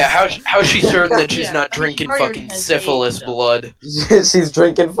honest. Yeah, how's she certain that she's Yeah, not I mean, drinking Harriet fucking has syphilis AIDS, though. blood? She's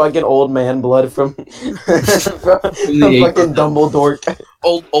drinking fucking old man blood from fucking Dumbledore.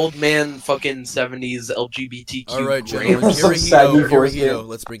 Old man fucking 70s LGBTQ. All right, grams. gentlemen, Some saggy Hirohito, foreskin. Hirohito,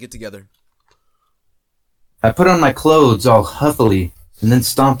 let's bring it together. I put on my clothes all huffily and then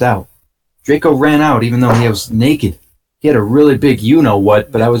stomped out. Draco ran out even though he was naked. He had a really big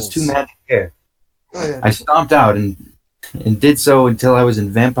you-know-what, but I was too mad to care. Oh, yeah. I stomped out and did so until I was in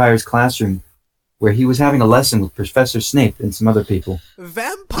Vampire's classroom, where he was having a lesson with Professor Snape and some other people.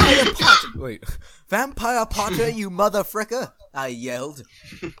 Vampire Potter! Wait. Vampire Potter, you motherfricker! I yelled.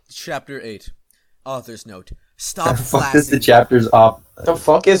 Chapter 8. Author's note. Stop Fuck this, the flashing. chapter's off. The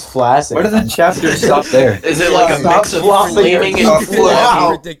fuck is flashing? Where did the chapter stop there? Is it like a Stop mix of flossing your flaming teeth. and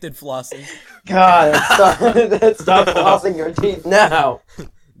Wow. flossing? Predicted flossing. God, stop flossing your teeth now.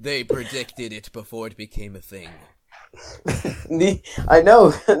 They predicted it before it became a thing. I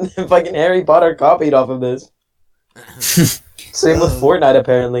know. Fucking Harry Potter copied off of this. Same with Fortnite,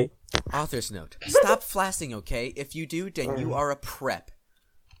 apparently. Author's note. Stop flashing, okay? If you do, then you are a prep.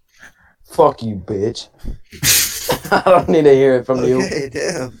 Fuck you, bitch. I don't need to hear it from you. Okay,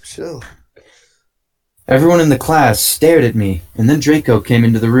 damn, chill. Everyone in the class stared at me, and then Draco came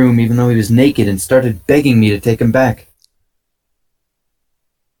into the room even though he was naked and started begging me to take him back.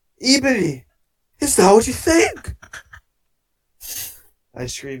 Ebony, is that what you think? I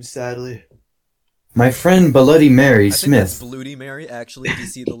screamed sadly. My friend Bloody Mary I think that's Smith. Bloody Mary, actually. Do you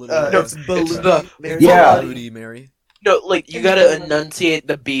see the little... No, it's the- Yeah. Bloody Mary. No, like you gotta enunciate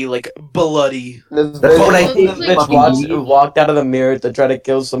the B like bloody. This That's what I bitch, think, this bitch fucking walked out of the mirror to try to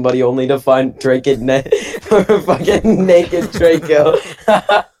kill somebody only to find fucking naked Draco.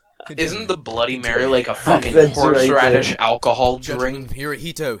 Isn't the Bloody Mary like a fucking That's right horseradish there. alcohol Gentlemen, drink?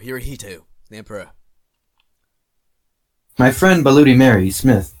 Hirohito, the Emperor. My friend Bloody Mary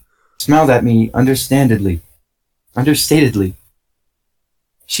Smith smiled at me understatedly.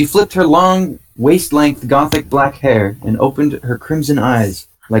 She flipped her long, waist-length gothic black hair and opened her crimson eyes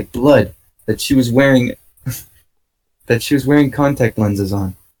like blood that she was wearing contact lenses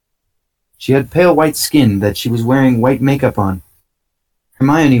on. She had pale white skin that she was wearing white makeup on.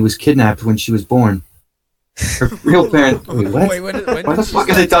 Hermione was kidnapped when she was born. Her real parents... Wait, what? when Why the did she fuck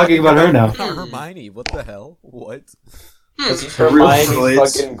are start they talking about her now? Hermione, what the hell? What? This is Her real Hermione's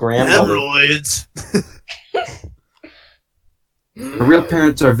voice. fucking grandmother. Hemorrhoids. Her real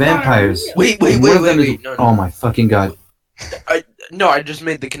parents are vampires. Wait, And one of them is- no, Oh my fucking god. no, I just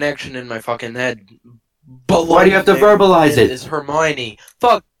made the connection in my fucking head. Why do you have to verbalize it? It's Hermione.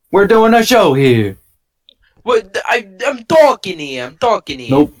 Fuck. We're doing a show here. What? I'm talking here.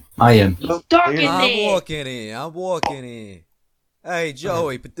 Nope, I am. Talking I'm there. walking in. Hey,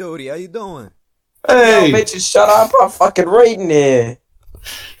 Joey, Patootie, how you doing? Hey! Yo, bitches, shut up! I'm fucking reading it.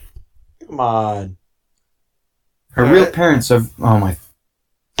 Come on. Her real parents are... Oh my...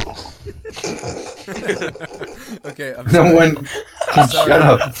 Okay, I'm No sorry. one can Sorry. shut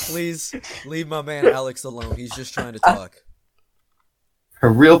up. Please leave my man Alex alone. He's just trying to talk. Her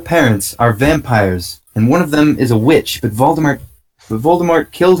real parents are vampires, and one of them is a witch, but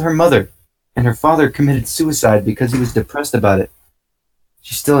Voldemort killed her mother, and her father committed suicide because he was depressed about it.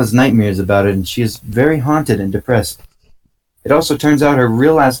 She still has nightmares about it, and she is very haunted and depressed. It also turns out her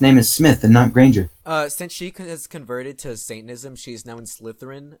real last name is Smith and not Granger. Since she has converted to Satanism, she's now in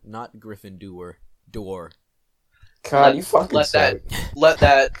Slytherin, not Gryffindor. God, you fucking let suck. Let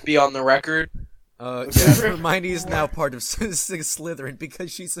that be on the record. Yeah, Hermione is now part of Slytherin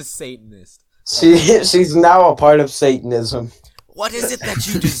because she's a Satanist. She's now a part of Satanism. What is it that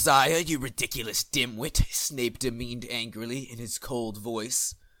you desire, you ridiculous dimwit? Snape demeaned angrily in his cold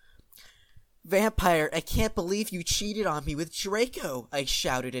voice. Vampire, I can't believe you cheated on me with Draco, I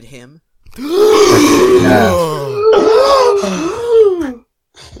shouted at him.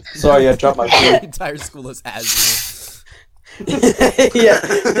 Sorry, I dropped my The food. entire school has asthma. Yeah,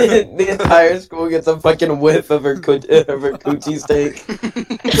 the entire school gets a fucking whiff of her coochie steak.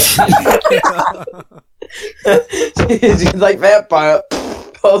 She's like, vampire.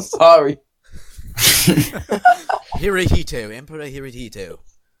 Oh, sorry. Hirohito, Emperor Hirohito.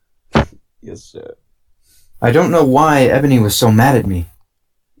 Yes, sir. I don't know why Ebony was so mad at me.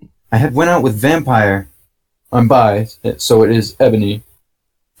 I had went out with Vampire, I'm bi, so it is Ebony,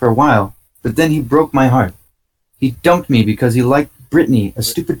 for a while, but then he broke my heart. He dumped me because he liked Brittany, a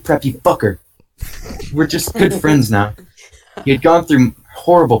stupid preppy fucker. We're just good friends now. He had gone through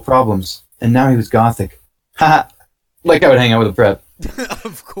horrible problems, and now he was gothic. Haha, like I would hang out with a prep.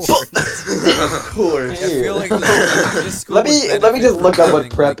 Of course. Of course. I feel like this school Let would me benefit just from look up what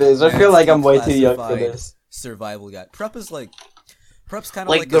having, prep like, is. I feel like I'm way too young for classified this. Survival guide. Prep's kind of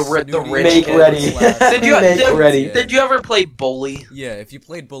Like like the a ri- the snooty rich Make kid ready. class. Did you Make did, ready. Yeah. Did you ever play Bully? Yeah, if you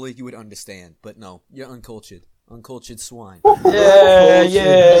played Bully, you would understand. But no, you're uncultured. Uncultured swine. Yeah. What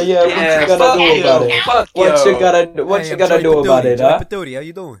you fuck gonna do you. about it? Fuck What you. you gonna do about it, huh? Patootie, how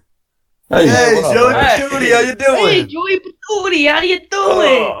you doing? Hey, Hey, what up, Joey man? Patootie, how you Hey, doing? Joey Patootie, how you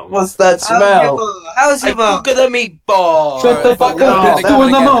doing? What's that smell? How's I your mom? cook the meatball. Shut the fuck up. It's But 2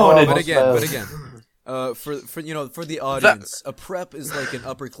 in the again, morning. But again, for the audience, a prep is like an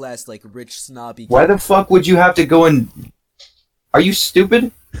upper class, like rich snobby. why the fuck would you have to go and... Are you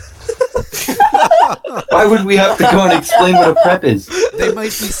stupid? Why would we have to go and explain what a prep is? They might be They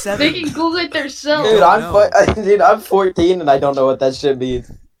seven. can Google it themselves. Dude, don't I'm 14 and I don't know what that shit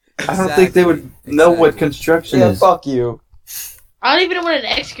means. I don't think they would know what construction Yeah, is. fuck you. I don't even know what an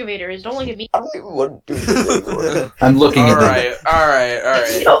excavator is. Don't look at me. I don't even want to do this. I'm looking All at them.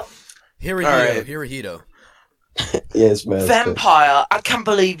 right. Hirohito. Yes, man. Vampire, I can't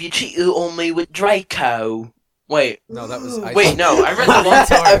believe you cheated on me with Draco. Wait, No, that was. no, I read the wrong part.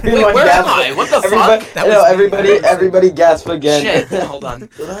 Wait, Everyone where am gasped. I? What the Everybody, fuck? That was- everybody gasp again. Shit, hold on. No.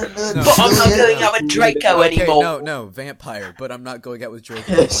 But I'm not going out with Draco Okay, anymore. no, vampire. But I'm not going out with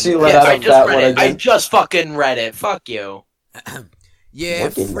Draco. She let Yeah, out I a just fat read one it. I again. just fucking read it. Fuck you. Yeah,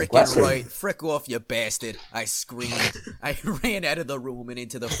 Looking frickin' aggressive. right. Frick off, you bastard. I screamed. I ran out of the room and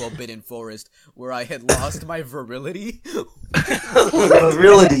into the forbidden forest, where I had lost my virility.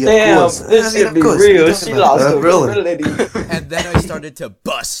 Virility, of Damn, course. this I mean, should of be course, real. you're She talking about lost her virility. virility. And then I started to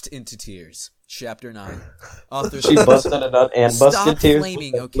bust into tears. Chapter 9. Author She busted it out and busted Stop tears.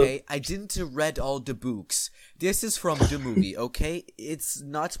 flaming, okay? I didn't read all the books. This is from the movie, okay? It's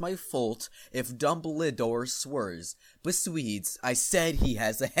not my fault if Dumbledore swears. But Swedes, I said he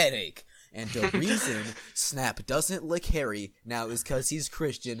has a headache. And the reason Snap doesn't lick Harry now is because he's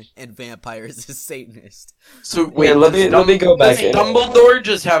Christian and vampires is Satanist. So Wait, wait, let me go back Does in. Dumbledore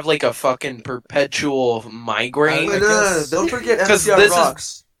just have like a fucking perpetual migraine? Wait, no, don't forget 'Cause MCR this is-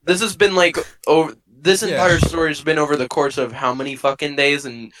 rocks. This has been like over. This Yeah. entire story has been over the course of how many fucking days,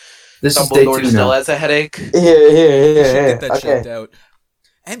 and This is day Dumbledore 2 still now. has a headache. Here, You should get that okay. checked out.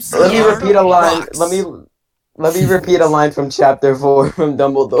 MCR Let me repeat a line. rocks. Let me repeat a line from chapter 4 from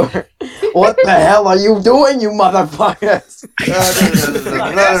Dumbledore. What the hell are you doing, you motherfuckers?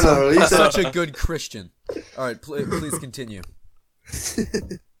 No. He said, Such a good Christian. Alright, please continue.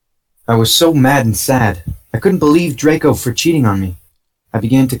 I was so mad and sad. I couldn't believe Draco for cheating on me. I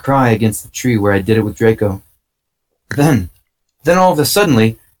began to cry against the tree where I did it with Draco. Then all of a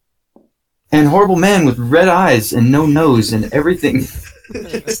suddenly, an horrible man with red eyes and no nose and everything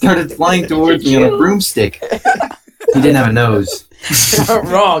started flying towards me on a broomstick. He didn't have a nose.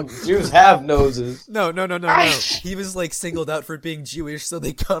 Wrong. Jews have noses. No. He was like singled out for being Jewish, so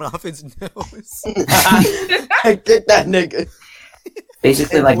they cut off his nose. Get that nigga.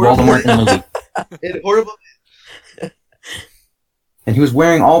 Basically like Voldemort in the movie. it horrible. And he was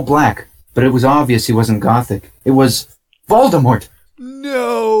wearing all black, but it was obvious he wasn't gothic. It was Voldemort!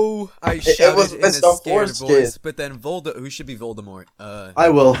 No! I It shouted was in a Mr. scared Foreskin. voice, but then who should be Voldemort? I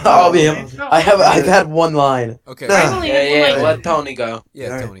will. I'll be him. I've had one line. Okay. No. I only Yeah, had one yeah. line. Let Tony go. Yeah,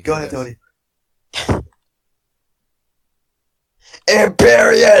 All right, Tony. go ahead, yes. Tony.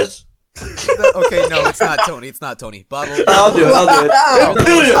 Imperious! Okay, no, it's not Tony. It's not Tony. Bottle. I'll do it.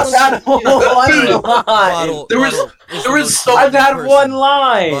 I've had one line. Bottle. There was- Bottle is there the was most so- I've had threatening one person.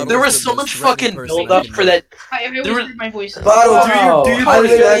 line. Bottle There is was the so most much threatening fucking person build I up can for know. that. I There always was- heard my voice. Bottle, Wow. do you I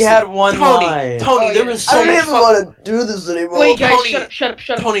literally podcast? had one Tony, line. Tony, Oh, there yeah. was so I don't much even want to do this anymore. Wait, guys, Tony. shut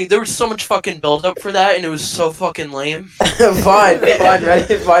up. Tony, there was so much fucking build up for that, and it was so fucking lame. Fine,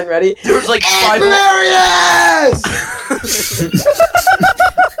 ready? There was like 5.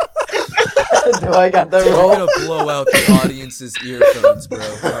 Do I got the We're roll? gonna blow out the audience's earphones, bro.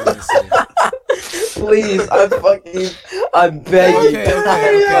 Honestly. Please, I'm begging. Okay,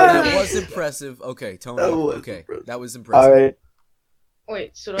 that was impressive. Okay, Tony. That was Okay, impressive. that was impressive. Alright.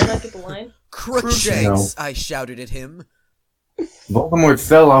 Wait, so do I not get the line? Crookshanks! I shouted at him. Voldemort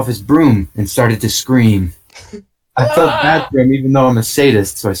fell off his broom and started to scream. I felt bad for him even though I'm a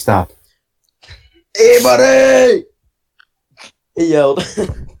sadist, so I stopped. Hey, buddy! He yelled.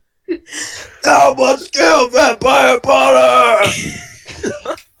 Someone kill Vampire Potter!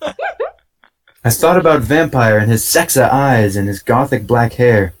 I thought about Vampire and his sexa eyes and his gothic black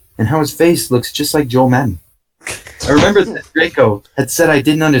hair, and how his face looks just like Joel Madden. I remembered that Draco had said I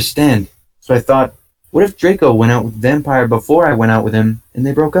didn't understand, so I thought, what if Draco went out with Vampire before I went out with him, and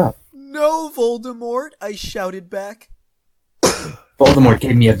they broke up? No, Voldemort! I shouted back. Voldemort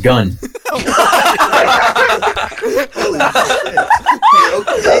gave me a gun.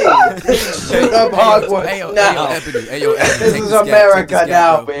 Shoot up Hogwarts Ayo, now. Ebony. Ayo, Ebony. This take is guy, America take this guy,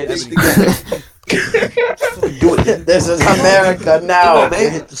 now, bro. bitch. Ebony. This is America now.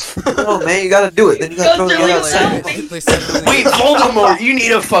 man. No, man, you gotta do it. Then you gotta throw Don't the do gun it, outside. don't. They suddenly- Wait, Voldemort, you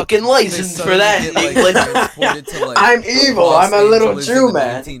need a fucking they license for suddenly that get, in like, England. transported to, like, I'm evil. Los I'm a little Angeles in Jew, the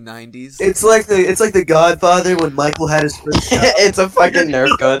man. 1990s. It's like the Godfather when Michael had his first child. It's a fucking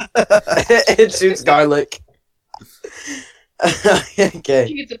Nerf gun. It shoots garlic. Okay.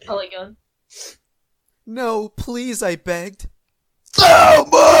 You get the pellet gun. No, please, I begged.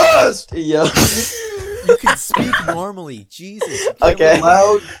 Almost! Yo. You can speak normally. Jesus. you can't Okay. really-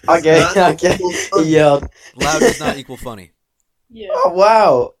 Loud. Okay. He yelled. Loud does not equal funny. Yeah. Oh,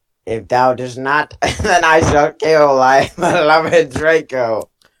 wow. If thou does not, then I shall kill thy beloved Draco.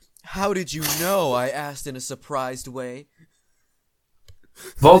 How did you know? I asked in a surprised way.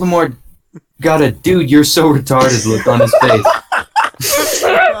 Voldemort got a dude, you're so retarded look on his face.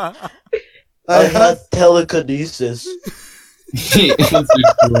 I have telekinesis. He answered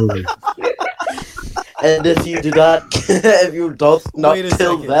slowly. And if you do not, if you don't not Wait a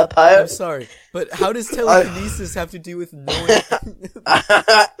kill second. I'm vampires, sorry, but how does telekinesis have to do with knowing?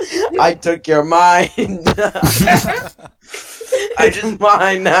 I took your mind. I just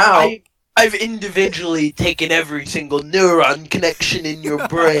Mine now. I've individually taken every single neuron connection in your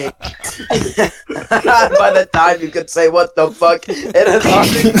brain. By the time you could say what the fuck, it has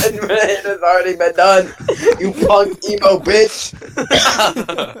already been done. You punk emo bitch.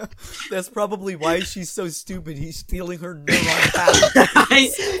 That's probably why she's so stupid. He's stealing her neuron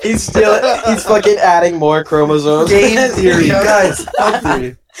pathways. He's fucking adding more chromosomes. Game theory, guys. Game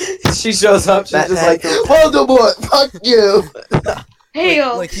theory. She shows up, she's That just like, hacker- Voldemort, fuck you. Hey,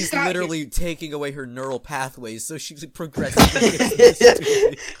 Like he's God, literally taking away her neural pathways, so she's progressively gets more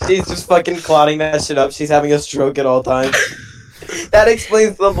stupid. She's just fucking clotting that shit up. She's having a stroke at all times. That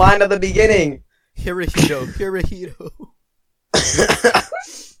explains the line at the beginning. Hirohito, Hirohito.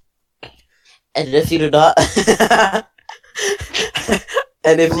 And if you do not,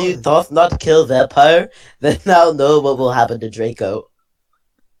 and if you doth not kill vampire, then I'll know what will happen to Draco.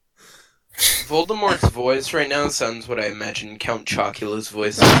 Voldemort's voice right now sounds what I imagine Count Chocula's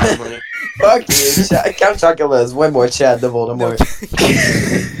voice sounds like. Fuck you, Count Chocula is way more Chad than Voldemort.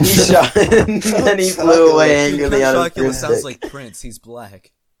 He shot and then he flew away angrily on his Count Chocula sounds broomstick. like Prince. He's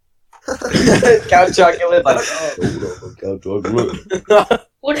black. Count Chocula is like, Count Chocula.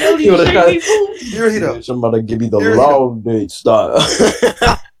 what the hell did You you wanna say try- before? Hirohito. Somebody give me the Here we long date style.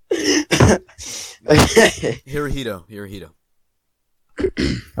 Hirohito, Hirohito.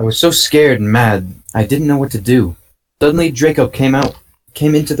 I was so scared and mad, I didn't know what to do. Suddenly, Draco came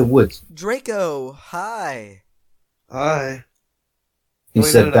into the woods. Draco, hi. Hi. He Wait,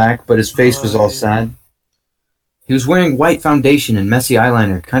 said no. back, but his face was all Hi. sad. He was wearing white foundation and messy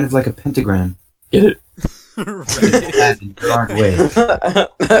eyeliner, kind of like a pentagram. Get it? Right. Sad in a dark way.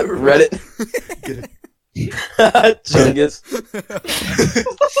 Reddit. Chungus.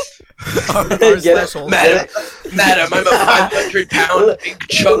 R Get it? slash whole Madam, I'm a 500-pound big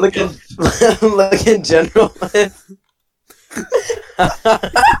chunk. Look in general.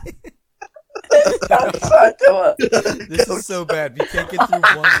 This is so bad. We can't get through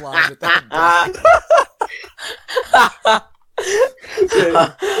one line without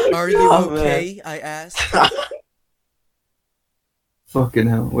Are you Oh, man. okay? I asked. Fucking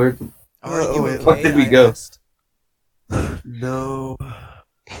hell, where? Are Oh, you wait, okay? fuck did we I go? asked. No.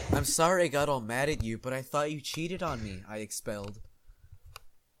 I'm sorry I got all mad at you, but I thought you cheated on me. I expelled.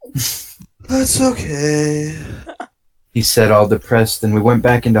 That's okay. He said, all depressed, and we went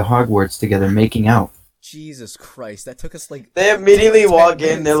back into Hogwarts together, making out. Jesus Christ, that took us like. They immediately 10 walk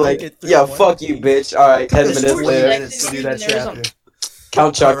in, minutes they're to like, get through yeah, one fuck you, page. bitch. Alright, 10 There's minutes 40 later. seconds. To do that There's chapter.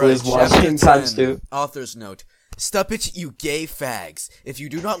 Count Chocolate Alright, is watching chapter times 10. 2. Author's note. Stop it, you gay fags. If you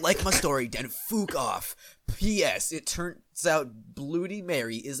do not like my story, then fuck off. P.S. It turns out Bloody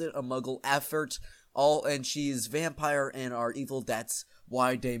Mary isn't a muggle effort, and she's vampire and are evil. That's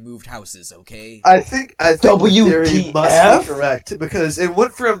why they moved houses, okay? I think the theory WTF? must be correct because it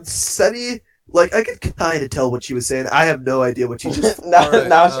went from semi. Like I could kind of tell what she was saying. I have no idea what she just. now, Alright,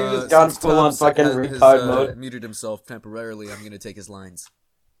 now she just gone since full on Tom's, fucking has, retard mode. muted himself temporarily, I'm gonna take his lines.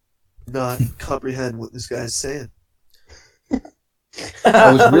 not comprehend what this guy's saying.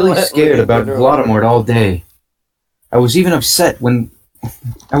 I was really scared about Voldemort all day. I was even upset when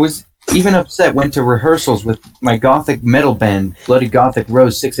to rehearsals with my gothic metal band, Bloody Gothic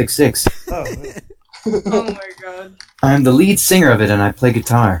Rose 666. Oh, Oh my god. I am the lead singer of it and I play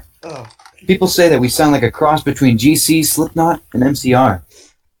guitar. oh. People say that we sound like a cross between GC, Slipknot, and MCR.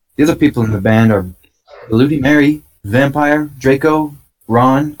 The other people in the band are Bloody Mary, Vampire, Draco,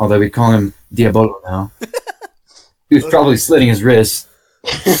 Ron, although we call him Diabolo now. He was probably slitting his wrists.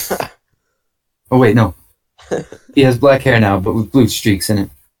 Oh wait, no. He has black hair now, but with blue streaks in it.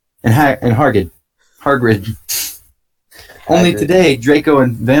 And Hagrid. Only Hagrid. today, Draco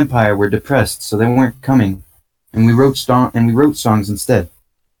and Vampire were depressed, so they weren't coming, and we wrote songs instead.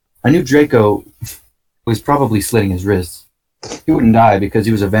 I knew Draco was probably slitting his wrists. He wouldn't die because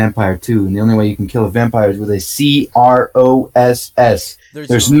he was a vampire too, and the only way you can kill a vampire is with a CROSS.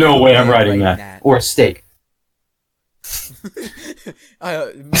 There's no way I'm writing that. Or a steak.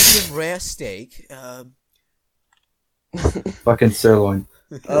 Medium rare steak. Fucking sirloin.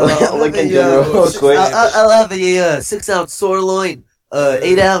 Look in general real quick. I'll have a 6-ounce sirloin,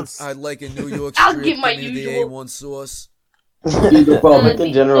 8 ounce. I'd like a New York I'll strip. give my Give me the usual. A1 sauce. Look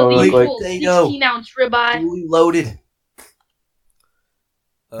in general real quick. There you go. 16-ounce ribeye. Fully loaded.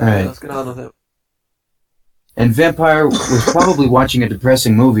 Alright. Let's get on with it. And Vampire was probably watching a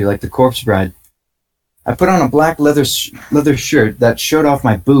depressing movie like The Corpse Bride. I put on a black leather shirt that showed off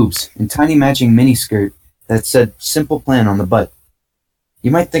my boobs and tiny matching miniskirt that said Simple Plan on the butt.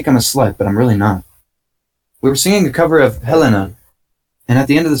 You might think I'm a slut, but I'm really not. We were singing a cover of Helena, and at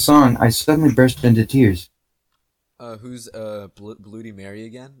the end of the song, I suddenly burst into tears. Who's Bloody Mary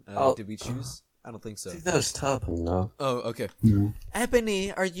again? Oh. Did we choose? I don't think so. I think that was tough. No. Oh, okay. No.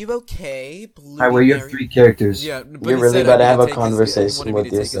 Ebony, are you okay? Bloody Hi, well, you have Mary? 3 characters. Yeah, but You're he really said about to I have a take his- he conversation wanted me with to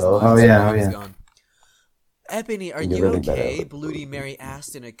take his yourself. lines Oh, yeah, while he was yeah. gone. Ebony, are You're you really about to okay? have a Bloody Mary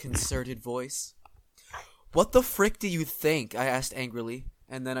asked in a concerted voice. What the frick do you think? I asked angrily,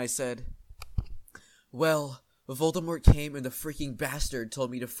 and then I said, well, Voldemort came and the freaking bastard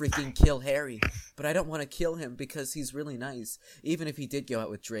told me to freaking kill Harry, but I don't want to kill him because he's really nice, even if he did go out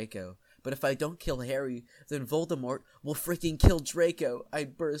with Draco. But if I don't kill Harry, then Voldemort will freaking kill Draco. I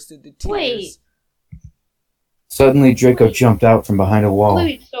burst into tears. Wait. Suddenly, Draco Wait. jumped out from behind a wall.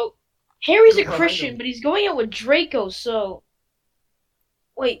 Wait, so Harry's a Behind Christian, him. but he's going out with Draco, so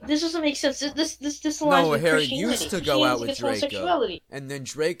wait, this doesn't make sense. This aligns No, with Harry Christianity. used to go out with Christianity against Draco. homosexuality. And then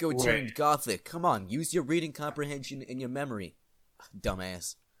Draco Wait. turned gothic. Come on, use your reading comprehension and your memory.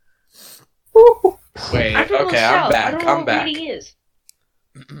 Dumbass. Wait, I'm from the okay, I'm South. I back. don't know I'm what back. reading is.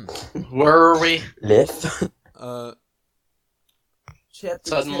 Where are we? Lift. Chapter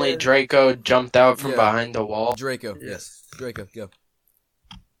Suddenly 10. Draco jumped out from Yeah. behind a wall. Draco, yes. Draco, go.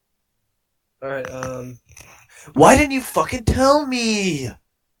 Alright, Why didn't you fucking tell me?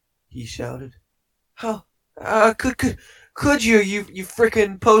 He shouted. How? Could you, you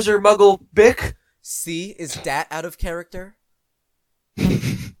frickin' poser muggle bick? See, is that out of character?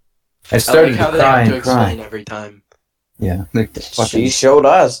 I I started like how to they cry have to and cry. explain every time. Yeah, like She fucking. showed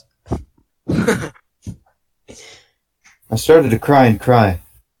us. I started to cry and cry.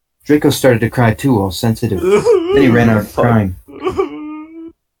 Draco started to cry too, all sensitive. Then he ran out of crying.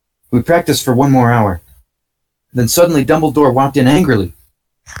 We practiced for 1 more hour. Then suddenly Dumbledore walked in angrily.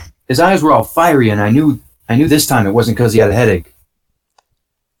 His eyes were all fiery, and I knew this time it wasn't because he had a headache.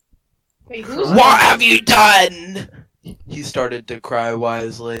 Wait, who's What have you done? He started to cry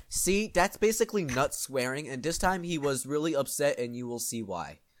wisely. See, that's basically nut swearing, and this time he was really upset, and you will see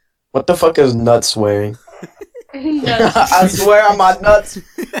why. What the fuck is nut swearing? Nuts. I swear on my nuts.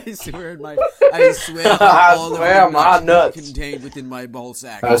 I swear on I swear on I all swear of the on my nuts. contained within my ball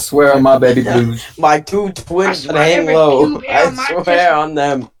sack. I swear on my baby blues. My 2 twins swear that hang every low. pube hair on my I swear testicle. on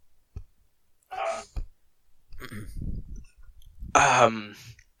them.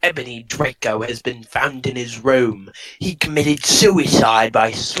 Ebony Draco has been found in his room. He committed suicide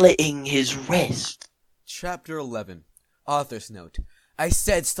by slitting his wrist. Chapter 11. Author's note. I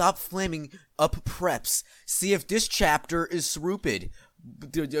said stop flaming up preps. See if this chapter is stupid.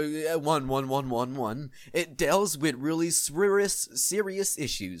 11111. It deals with really serious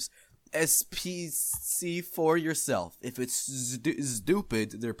issues. SPC for yourself. If it's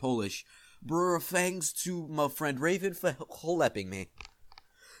stupid, they're Polish. Brr, thanks to my friend Raven for helping me.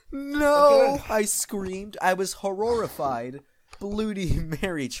 No! Okay. I screamed. I was horrified. Bloody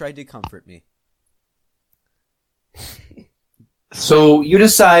Mary tried to comfort me. So you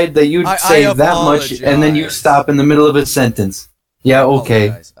decide that you'd I say that much, and then you apologize. stop in the middle of a sentence. Yeah, okay,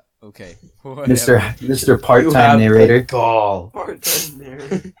 Apologize. Okay. Mr. You Part-time have narrator. the gall. Part-time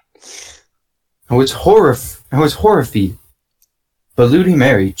narrator. I was horrified. Bloody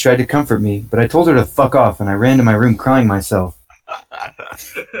Mary tried to comfort me, but I told her to fuck off, and I ran to my room crying myself.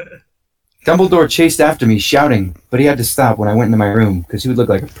 Dumbledore chased after me, shouting, but he had to stop when I went into my room, because he would look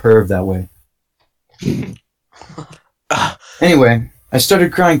like a perv that way. Anyway, I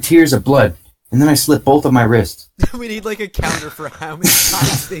started crying tears of blood, and then I slit both of my wrists. We need like a counter for how many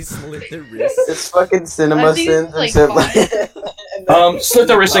times they slit their wrists. It's fucking cinema I think it's sins. like except Slit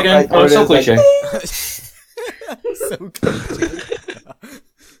the wrist again. Oh, so cliche. So cliche.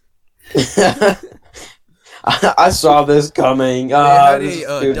 I saw this coming. They had This is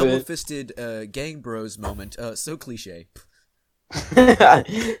a stupid. double-fisted gang bros moment. So cliche.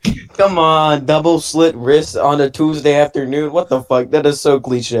 Come on, double slit wrist on a Tuesday afternoon. What the fuck? That is so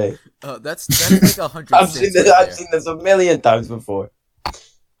cliche. That's like 100 I've cents seen this. right I've there. seen this a million times before.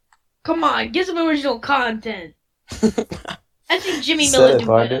 Come on, get some original content. I think Jimmy Said Miller it, do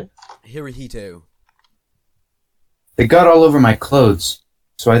partner. better. Hirohito. They got all over my clothes,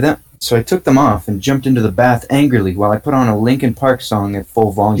 so I took them off and jumped into the bath angrily while I put on a Linkin Park song at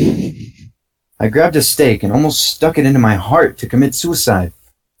full volume. I grabbed a stake and almost stuck it into my heart to commit suicide.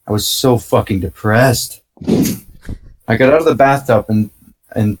 I was so fucking depressed. I got out of the bathtub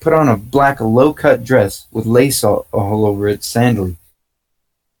and put on a black low-cut dress with lace all over it, sandally.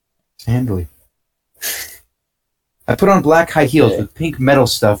 I put on black high heels with pink metal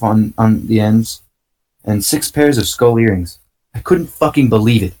stuff on the ends and 6 pairs of skull earrings. I couldn't fucking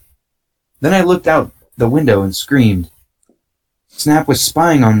believe it. Then I looked out the window and screamed. Snap was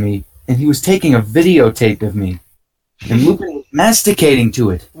spying on me, and he was taking a videotape of me. And Lupin was masticating to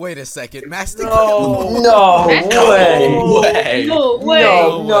it. Wait a second. Mastic. No way. way. No way.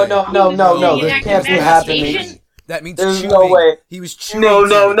 No. He This enacted can't be happening. mastication? That means There's chewing. no way. He was chewing.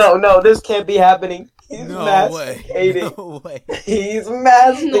 No. This can't be happening. He's No way. masticating. No way. He's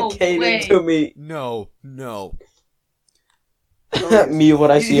masticating way. to me. No. Me,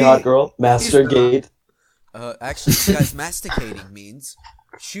 when I see hot girl, masturgate. Actually, guys, masticating means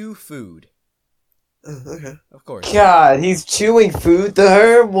chew food. Okay. Of course. God, he's chewing food to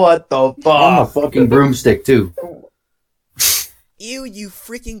her? What the On a fuck? fucking broomstick, too. Ew, you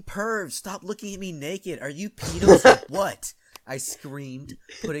freaking perv! Stop looking at me naked. Are you pedos or what? I screamed,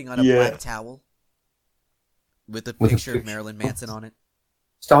 putting on a Yeah. black towel with a With a picture of picture. Marilyn Manson on it.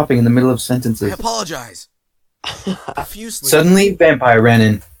 Stopping in the middle of I sentences. apologize. Profusely. Suddenly, vampire ran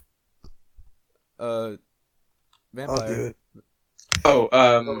in. I'll Vampire. do it. Oh,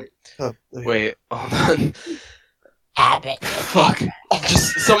 Oh, okay. wait, hold on. Fuck.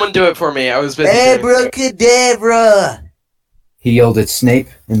 Just someone do it for me. I was busy. doing- Abracadabra! He yelled at Snape,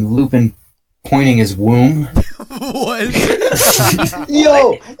 and Lupin, pointing his womb. What?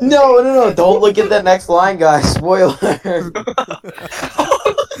 Yo! No. Don't look at the next line, guys. Spoiler.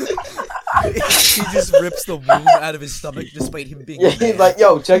 He just rips the womb out of his stomach despite him being Yeah, a he's man. like,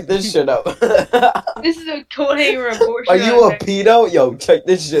 yo, check this shit out. This is a coat hanger abortion. Are you a pedo? Yo, check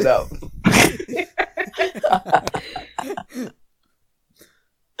this shit out.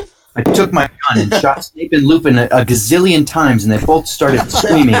 I took my gun and shot Snape and Lupin a gazillion times, and they both started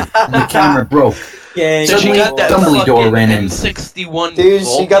screaming, and the camera broke. Gang. So she Suddenly, got that Dumbledore fucking ran in. M61 Dude,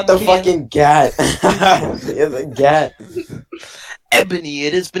 she got the Vulcan fucking gat. She has a gat. Ebony,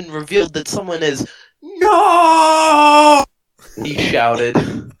 it has been revealed that someone is no. He shouted.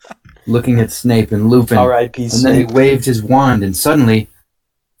 Looking at Snape and Lupin, R.I.P. and then he Snape. waved his wand, and suddenly,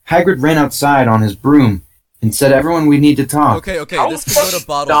 Hagrid ran outside on his broom and said, "Everyone, we need to talk." Okay, How this could go to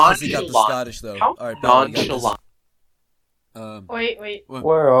Bottle because he got the nonchalant. Scottish though. How Alright, Bottle, you got this. nonchalant. Wait.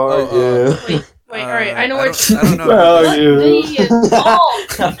 Where are Oh, you? Wait, alright, I know I where don't know. Where are What you? the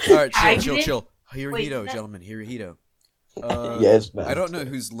song? Alright, I chill. didn't- Hirohito, Wait, gentlemen, Hirohito. Yes, man. I don't know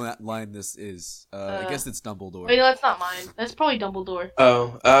whose line this is. I guess it's Dumbledore. Wait, no, that's not mine. That's probably Dumbledore.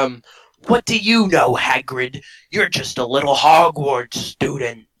 Oh, what do you know, Hagrid? You're just a little Hogwarts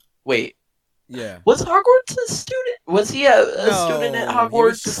student. Wait, Yeah. was Hogwarts a student? Was he a student at He was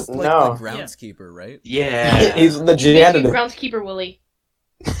Hogwarts? just like No. the groundskeeper, right? Yeah. He's the Basically, janitor. groundskeeper Willie.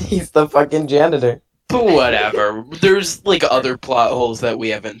 He's the fucking janitor. But whatever. There's like other plot holes that we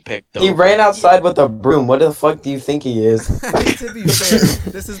haven't picked up. He ran outside with a broom. What the fuck do you think he is? To be fair,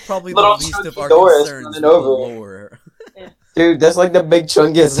 this is probably the Little least of chunky our Doris concerns with running the over. lore. Dude, that's like the big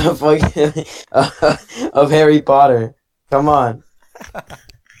chungus of fucking of Harry Potter. Come on.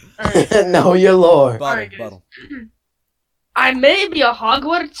 Alright. Know your lore. Alright, guys. Bottle. I may be a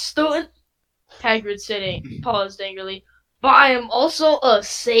Hogwarts student, Hagrid said, paused angrily, but I am also a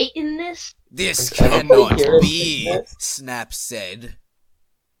Satanist. This Everybody cannot here is be, Satanist? Snap said.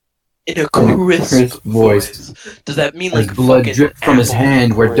 In a crisp, crisp voice. Does that mean As like blood fucking dripped from his apple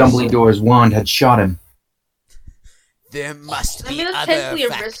hand where crisp? Dumbledore's wand had shot him. There must I be mean, that's other technically a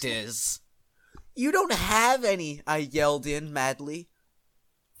risk. factors. You don't have any, I yelled in madly.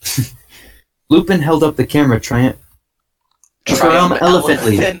 Lupin held up the camera, triumphantly.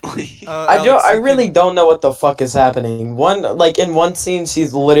 I really don't know what the fuck is happening. In one scene,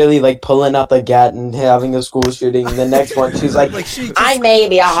 she's literally like pulling out the gat and having a school shooting. The next one, she's like, she just, I may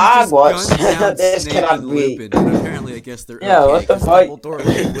be a she just Hogwarts. gunned down This Snape cannot and be. Lupin, and apparently, I guess they're Yeah, okay, what the 'cause fuck? Dumbledore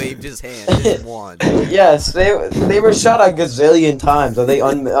like, waved his hand and his wand. Yes, they were shot a gazillion times. Are they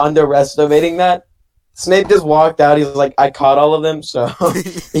underestimating that? Snape just walked out. He's like, I caught all of them. So,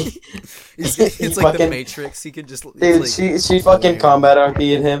 It's like the fucking- Matrix. He can just. it's dude, like, she fucking combat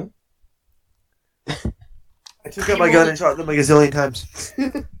RP'd him. I took out my gun and shot them like a zillion times.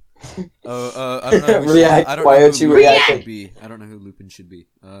 I don't know. Who React. I don't Why know aren't who you Lupin reacting? should be. I don't know who Lupin should be.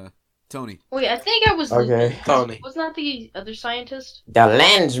 Tony. Wait, I think I was. Okay. Tony. Wasn't that the other scientist? The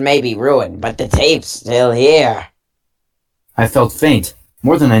lens may be ruined, but the tape's still here. I felt faint.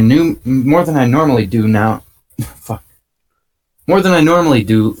 More than I normally do now. Fuck. More than I normally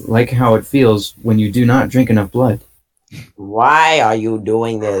do, like how it feels when you do not drink enough blood. Why are you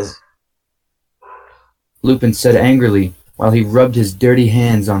doing this? Lupin said angrily, while he rubbed his dirty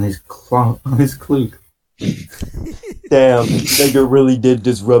hands on his cloak. Damn, nigga really did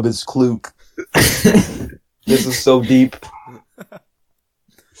just rub his cloak. This is so deep.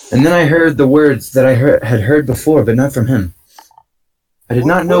 And then I heard the words that I had heard before, but not from him. I did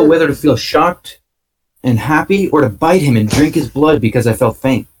not know whether to feel shocked and happy or to bite him and drink his blood because I felt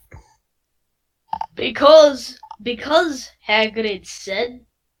faint. Because Because Hagrid said,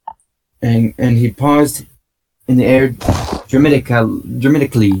 And he paused in the air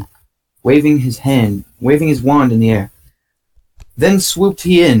dramatically, waving his wand in the air. Then swooped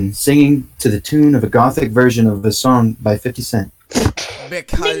he in, singing to the tune of a gothic version of a song by 50 Cent.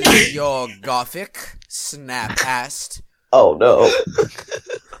 Because you're gothic, Snap asked. Oh no.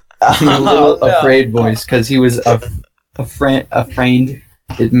 In a little Oh, no. afraid voice, because he was afraid.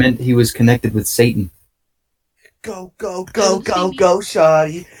 It meant he was connected with Satan. Go, go, go, go, go,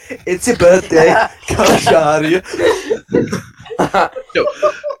 shawty. It's your birthday. Go, shawty.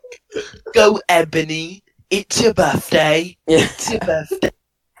 Go, Ebony. It's your birthday. Yeah. It's your birthday.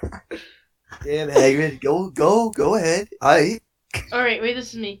 Damn, Hagrid. Go ahead. Alright. alright, wait,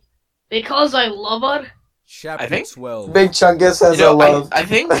 this is me. Because I love her. Chapter I think- 12. Big Chungus has You know, a love. I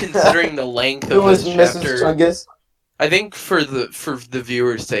think considering the length Who of was this Mrs. chapter, Chungus? I think for the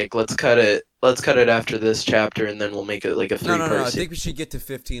viewer's sake, let's cut it after this chapter, and then we'll make it like a No, three-part. I think we should get to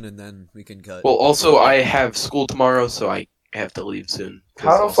 15 and then we can cut. Well, also I have school tomorrow, so I have to leave soon. 'Cause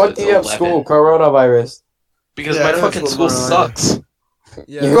How the also fuck it's do you have 11. school? Coronavirus. Because Yeah, I my have fucking school school tomorrow. sucks.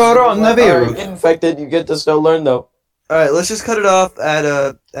 yeah. You Coronavirus. get infected, you get to still learn though. Alright, let's just cut it off at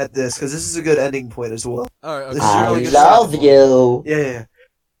this, because this is a good ending point as well. Alright, okay. This I really good love you. Yeah.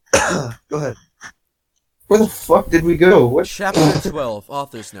 Go ahead. Where the fuck did we go? What? Chapter 12,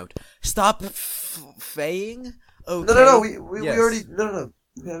 author's note. Stop faying? Okay. No, we Yes. already, no.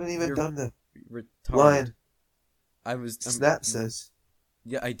 We haven't even You're- done the Retarded. line. I'm- Snap says.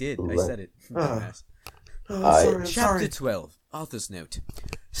 Yeah, I did. I Right. said it. Ah. Dumbass. Oh, I- I'm Chapter sorry. 12, author's note.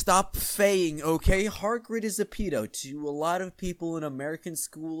 Stop faying, okay? Hagrid is a pedo. To a lot of people in American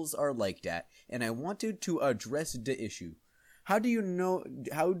schools are like that, and I wanted to address the issue. How do you know,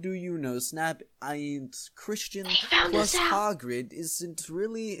 Snap ain't Christian, I found plus this out. Hagrid isn't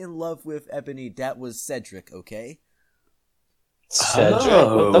really in love with Ebony, that was Cedric, okay? Cedric.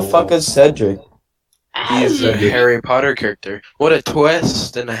 Oh. What the fuck is Cedric? He's a Harry Potter character. What a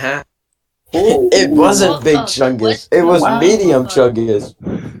twist and a half. It wasn't What Big the- Chungus. what It was the- Medium Chungus.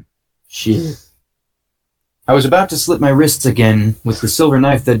 Shit. I was about to slit my wrists again with the silver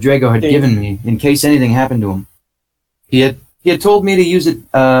knife that Drago had given me in case anything happened to him. He had told me to use it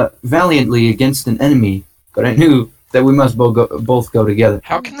valiantly against an enemy, but I knew that we must both go together.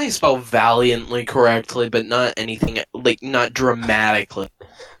 How can they spell valiantly correctly, but not anything like not dramatically?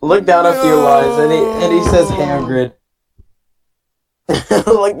 Look down a few lines and he says Hagrid.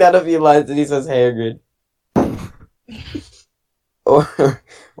 Look down a few lines and he says Hagrid.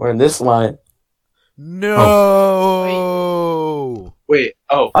 or in this line. No! Wait.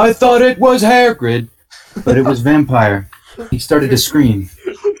 Oh. I thought it was Hagrid, but it was Vampire. He started to scream.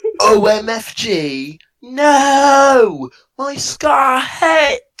 OMFG. No, my scar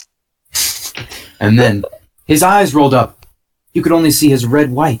hit. And then his eyes rolled up. You could only see his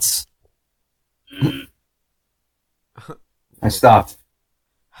red whites. I stopped.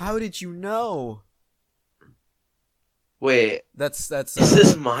 How did you know? Wait, That's is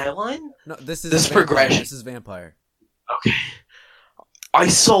this my line? no. This is this vampire. progression? This is vampire. Okay. I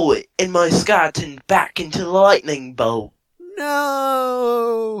saw it, and my scar turned back into the lightning bolt.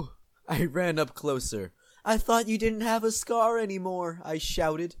 No! I ran up closer. I thought you didn't have a scar anymore, I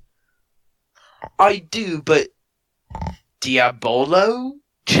shouted. I do, but Diabolo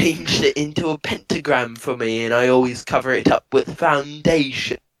changed it into a pentagram for me, and I always cover it up with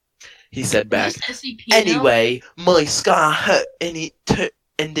foundation. He said back. SCP now? Anyway, my scar hurt, and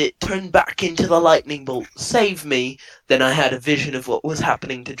it turned back into the lightning bolt. Save me. Then I had a vision of what was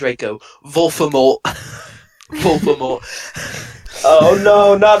happening to Draco. Voldemort. Voldemort. Oh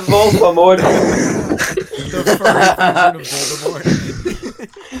no, not Voldemort. The furry version of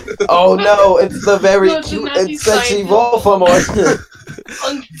Voldemort. Oh no, it's the very No, it's cute not and sexy Scientist. Voldemort.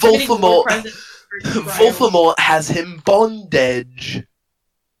 Voldemort. Voldemort has him bondage.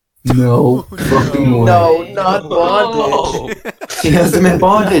 No fucking way. No, not bondage. He has them in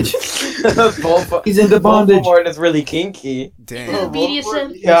bondage. Voldemort. He's into bondage. Voldemort is really kinky. Damn.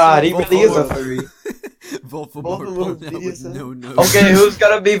 BDSM. God, he really is a Voldemort. furry. Voldemort Voldemort, pulled out with BDSM. no nose. Okay, who's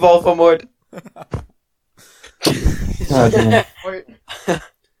gonna be Voldemort? Oh, damn.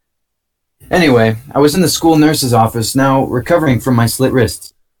 Anyway, I was in the school nurse's office, now recovering from my slit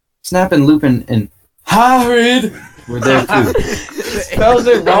wrists. Snap and Lupin and Hagrid were there too. Spells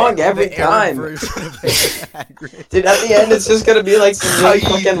it wrong every The Arab time. version of Hagrid. Dude, at the end, it's just gonna be like some really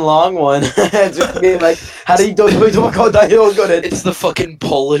fucking long one. It's just gonna be like, how do you do it? It's the fucking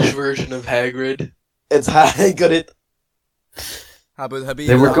Polish version of Hagrid. It's how I got it.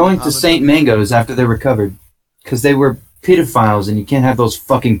 They were going to St. Mango's after they recovered, because they were pedophiles, and you can't have those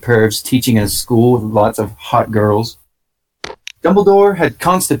fucking pervs teaching in a school with lots of hot girls. Dumbledore had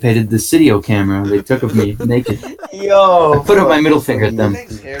constipated the Cydio camera they took of me naked. Yo, I put up my middle finger at them.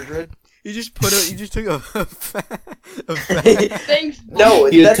 Thanks, Hagrid. You just took a fat. Thanks. No,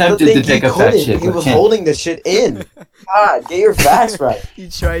 He that's the attempted thing, to take he a fat couldn't. shit, He but was can't. holding the shit in. God, get your facts right. He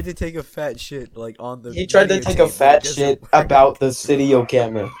tried to take a fat shit like on the. He tried to take a videotape, fat but it doesn't shit work. about the Cydio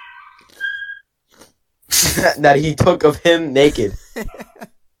camera. That he took of him naked.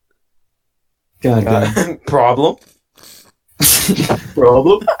 God damn. Problem?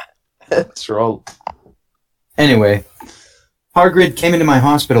 Problem? That's wrong. Anyway, Hagrid came into my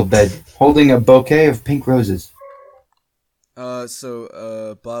hospital bed holding a bouquet of pink roses.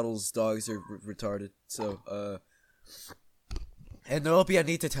 Bottle's dogs are retarded. And Nobi, I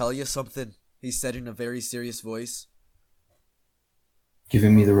need to tell you something. He said in a very serious voice.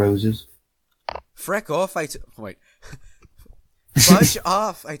 Giving me the roses. Freck off, wait. Fudge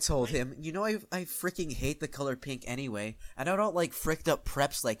off, I told him. You know I freaking hate the color pink anyway, and I don't like fricked up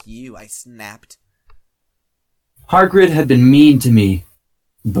preps like you, I snapped. Hagrid had been mean to me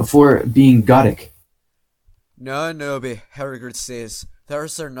before being gothic. No, Nobi, Hagrid says.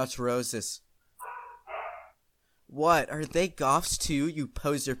 Those are not roses. What, are they goths too, you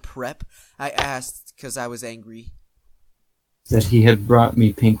poser prep? I asked, 'cause I was angry. That he had brought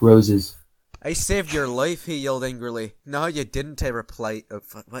me pink roses. I saved your life, he yelled angrily. No, you didn't, I replied.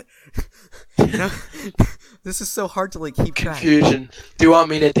 What? No, this is so hard to, keep track. Confusion. Do you want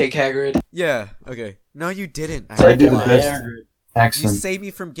me to take Hagrid? Yeah, okay. No, you didn't. I do the replied. best You accent. saved me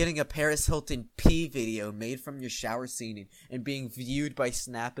from getting a Paris Hilton pee video made from your shower scene and being viewed by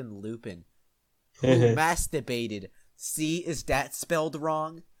Snap and Lupin. Who masturbated. See, is that spelled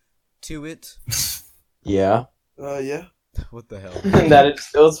wrong? To it? Yeah. Yeah. What the hell? That it's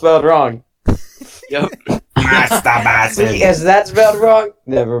still spelled wrong. Yep. Is that spelled wrong?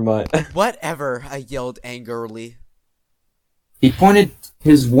 Never mind. Whatever, I yelled angrily. He pointed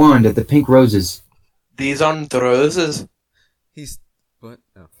his wand at the pink roses. These aren't roses. He's... What?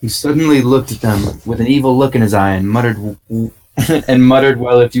 Oh. He suddenly looked at them with an evil look in his eye and muttered, "Well,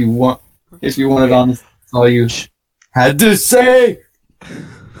 if you wanted on, that's all you had to say."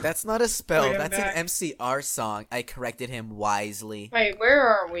 That's not a spell, Wait, I'm that's back. an MCR song, I corrected him wisely. Wait, where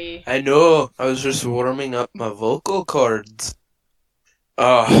are we? I know. I was just warming up my vocal cords.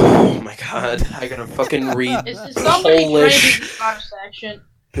 Oh my god. I gotta fucking read Is somebody Polish. trying to do Scottish accent?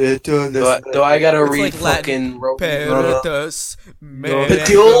 Do I gotta It's read like Latin. fucking Peritus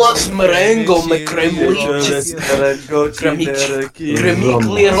Petiolas merengo me kremliches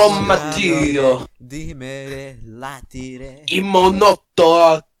Kremikli romatio Dimere latire.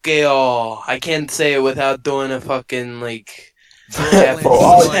 Imonoto akeo. I can't say it without doing a fucking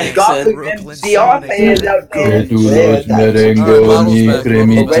Oh, accent. Gothic Brooklyn MCR fans out there. Metulos Yeah, merengo ni Alright,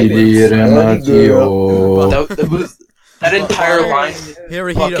 cremiti rematio. That entire line.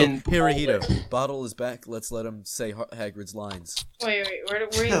 Hirohito, Fucking- Hirohito. Bottle is back, let's let him say Hagrid's lines. Wait, where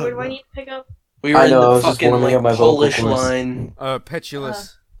do I need to pick up? We were I in know, I the was just fucking warming up my vocal Polish cords. line.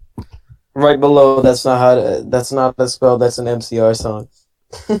 Petulous. Right below, that's not a spell, that's an MCR song.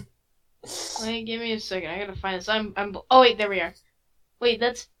 Wait, give me a second. I gotta find this. Oh wait, there we are. Wait,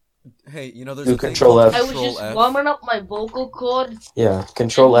 that's. Hey, you know there's Do a thing Control called F. I was Control just F. warming up my vocal cords. Yeah,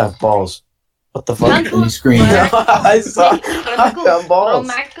 Control F balls. What the fuck? And he screamed. I saw I found balls.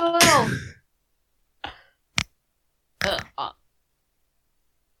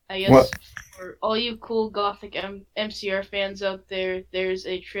 I guess What? for all you cool gothic MCR fans out there, there's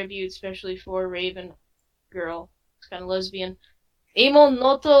a tribute especially for Raven Girl. It's kind of lesbian. Emo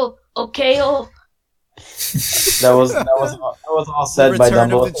noto okeo. That was all said by Return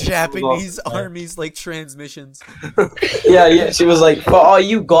Dumbledore. of the Japanese army's transmissions. Yeah, she was like, for all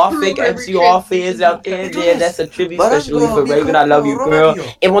you gothic MCR fans out there, yeah, that's a tribute especially for Raven, I love you, girl.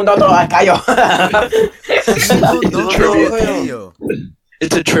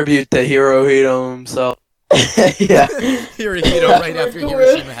 It's a tribute to Hirohito himself. Yeah. Hirohito right after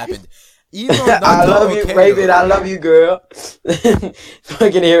Hiroshima happened. I love you, Raven. I love you, girl. Fucking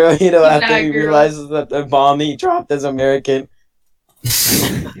Hirohito after he girl. realizes that the bomb he dropped is American.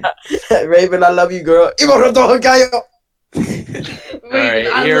 Raven, I love you, girl. Alright,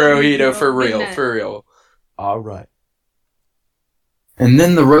 Hirohito for real. Alright. And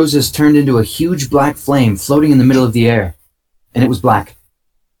then the roses turned into a huge black flame floating in the middle of the air. And it was black.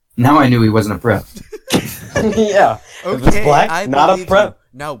 Now I knew he wasn't a prep. Yeah. If it's black, I not a believe prep. you.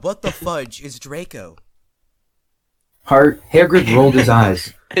 Now what the fudge is Draco? Hagrid rolled his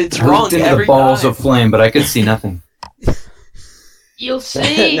eyes. It's I wrong looked into every the balls time. of flame, but I could see nothing. You'll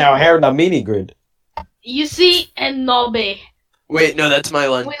see. Now hair the mini grid. You see, Enobe. Wait, no, that's my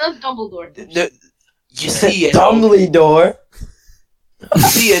line. Wait, that's Dumbledore. No, you see Enobi. Dumbledore.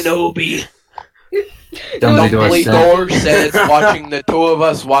 See Enobi. Dumbledore said, Dumbledore says, watching the two of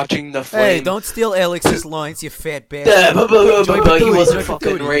us watching the flame. Hey, don't steal Alex's lines, you fat Yeah, bastard. but he wasn't Joy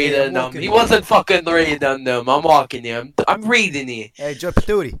fucking Patootie, reading yeah, them. He walking. wasn't fucking reading them. I'm walking him. I'm reading it. Hey, Joy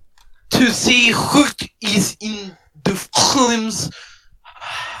Patootie. To see who is in the flames.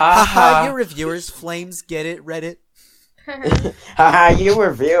 Haha, your reviewers, Flames, get it, Reddit. Haha, you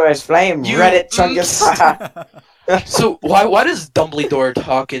reviewers, flame, You- Reddit chungus. So why does Dumbledore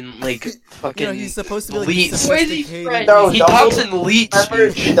talk in like fucking? You know, he's supposed to be like leet- Where's he sophisticated. Fred? No, he Dumbledore- talks in leet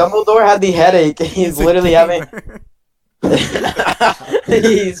Remember, speech. Dumbledore had the headache. He's a literally having. gamer.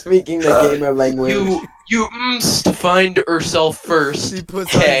 He's speaking the gamer language. You must find yourself first. He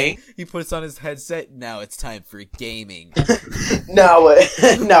puts Okay. he puts on his headset. Now it's time for gaming. No, no, it's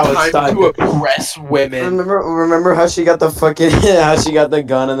Time time. to oppress women. Remember how she got the fucking how she got the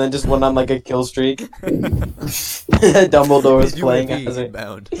gun and then just went on like a kill streak. Dumbledore was You playing would be as her.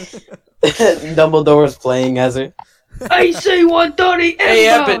 inbound. Dumbledore was playing as her. I say 130 Hey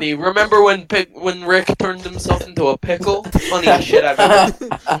inbound. Anthony, remember when Rick turned himself into a pickle? Funniest shit I've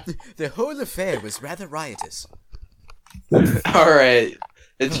ever. The whole affair was rather riotous. All right,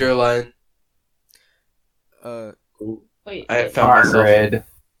 it's your line. Wait, I found myself. Hagrid.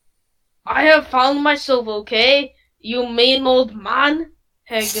 I have found myself, okay? You mean old man?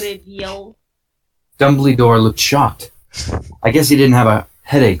 Hagrid yelled. Dumbledore looked shocked. I guess he didn't have a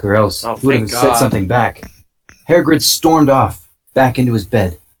headache, or else Oh, he would have thank said God. something back. Hagrid stormed off, back into his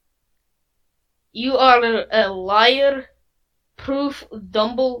bed. You are a liar. Proof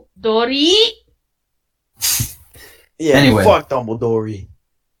Dumbledore. Yeah, Anyway. fuck Dumbledore.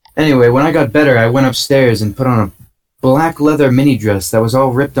 Anyway, when I got better, I went upstairs and put on a black leather mini dress that was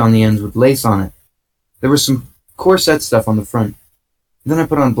all ripped on the ends with lace on it. There was some corset stuff on the front. Then I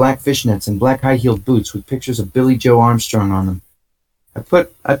put on black fishnets and black high-heeled boots with pictures of Billy Joe Armstrong on them. I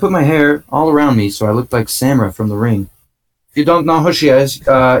put my hair all around me so I looked like Samara from The Ring. If you don't know who she is,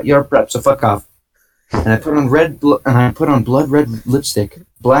 you're prep, so fuck off. And I put on blood red lipstick,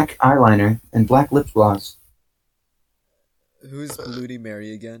 black eyeliner, and black lip gloss. Who's Bloody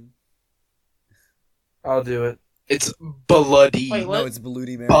Mary again? I'll do it. It's bloody. Wait, what? No, it's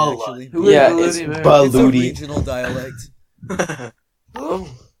Bloody Mary Bala. actually. Who is Yeah, Bloody it's Mary? It's a Baludi. regional dialect. Oh,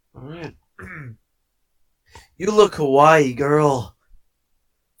 alright. You look Hawaii, girl.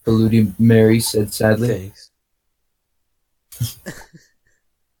 Bloody Mary said sadly. Thanks.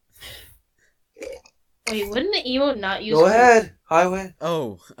 Wait, wouldn't the emo not use? Go ahead, Highway.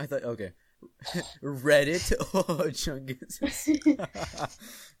 Oh, I thought okay. Reddit. Oh, Chungus.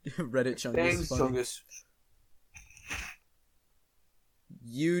 Reddit Chungus. Thanks, is funny. Chungus.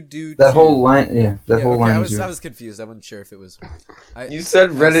 You do That too. whole line, yeah, that Yeah, whole okay, line I was was yours. confused. I wasn't sure if it was. You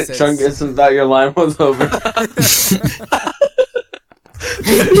said Reddit said- chungus and thought your line was over.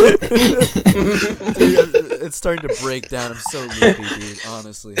 Dude, it's starting to break down. I'm so loopy, dude.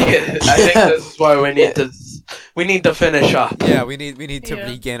 Honestly. I think this is why we need to finish up. Yeah, we need to Yeah.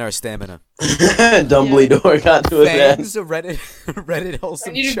 regain our stamina. Dumbledore got to his ass. Fangs, Reddit, Reddit I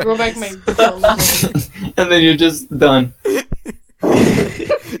wholesome. need to Chungus. grow back my gills. And then you're just done. You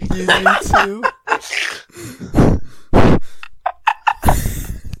need to.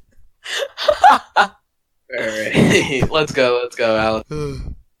 Alright, let's go,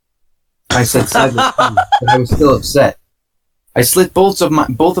 Alan. I said sadly, too, but I was still upset. I slit both of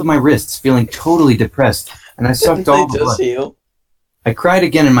my wrists, feeling totally depressed, and I sucked all the They blood. just heal. I cried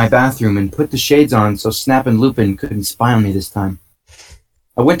again in my bathroom and put the shades on so Snap and Lupin couldn't spy on me this time.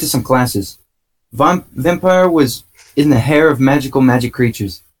 I went to some classes. Vampire was in the hair of magic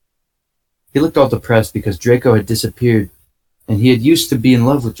creatures. He looked all depressed because Draco had disappeared, and he had used to be in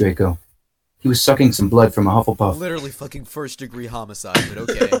love with Draco. He was sucking some blood from a Hufflepuff. Literally fucking first-degree homicide, but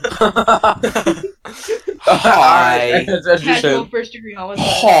okay. Hi. That's what you Casual said. first degree homicide.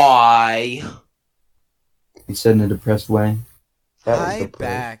 Hi. He said in a depressed way. That was Hi the play.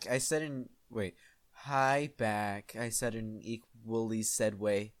 back. I said in wait. Hi back. I said in equally said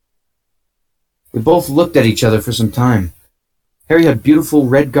way. We both looked at each other for some time. Harry had beautiful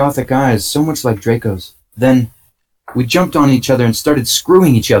red gothic eyes, so much like Draco's. Then, we jumped on each other and started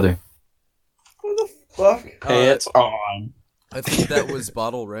screwing each other. Fuck. Pants on. I think that was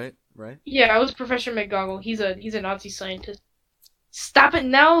Bottle, right? Right? Yeah, I was Professor McGoggle. He's a Nazi scientist. Stop it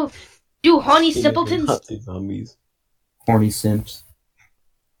now, you honey simpletons! Nazi zombies. Horny simps.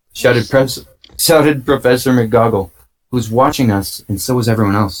 Shouted Professor McGoggle, who was watching us, and so was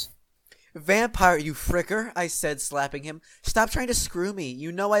everyone else. Vampire, you fricker, I said, slapping him. Stop trying to screw me.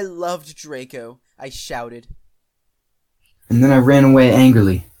 You know I loved Draco. I shouted. And then I ran away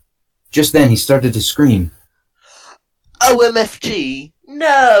angrily. Just then he started to scream. OMFG!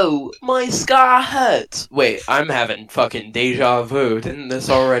 No! My scar hurts! Wait, I'm having fucking deja vu. Didn't this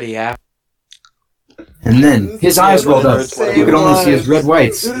already happen? And then his eyes rolled up. You could only see his red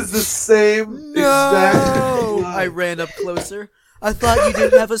whites. It is the same No! I ran up closer. I thought you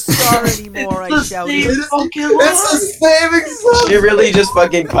didn't have a scar anymore, I shouted. It's the same exact. She really just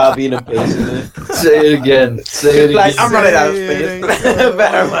fucking copied and pasted it. Say it again. Say it again. Like, I'm running out of Say space. it again.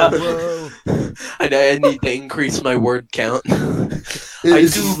 Better well. Whoa. I need to increase my word count. I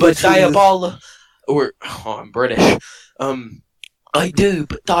do, but Diabolo... Or, oh, I'm British. I do,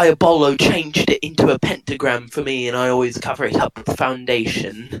 but Diabolo changed it into a pentagram for me, and I always cover it up with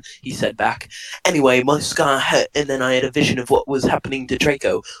foundation, he said back. Anyway, my scar hurt, and then I had a vision of what was happening to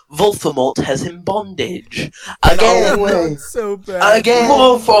Draco. Voldemort has him bondage. Again! Oh, so bad. Again!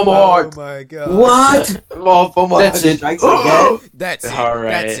 Voldemort! Oh my god. What? Voldemort That's it. strikes again. That's it. All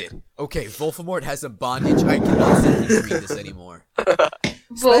right. That's it. Okay, Voldemort has a bondage. I cannot sit and read this anymore.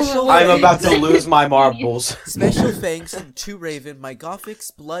 Special Voldemort. I'm about to lose my marbles. Special thanks to Raven, my Gothic's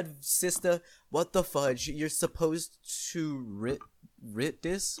blood sister. What the fudge? You're supposed to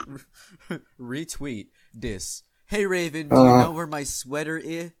retweet this. Hey Raven, do you know where my sweater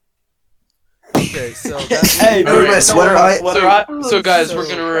is? Okay, so that's Hey, All right, my sweater So guys, So-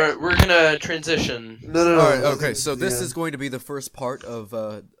 we're gonna transition. No. Alright, okay, so this Yeah. is going to be the first part of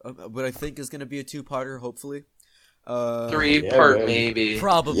what I think is going to be a two-parter, hopefully. 3-part man. maybe.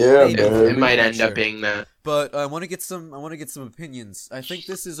 Probably. Yeah, maybe. man. It might end Sure. up being that. But I want to get some opinions. I think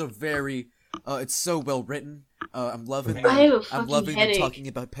this is a very it's so well written. I'm loving I have a I'm fucking loving them headache. talking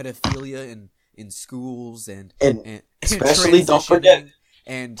about pedophilia in schools and And especially, don't forget- transitioning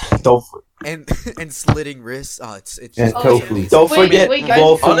and Don't and slitting wrists. Oh, it's And just tofu. amazing. don't forget Wait,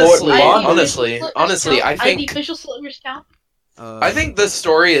 guys. Honestly, Voldemort. honestly, I think- the official Slitter's count. I think the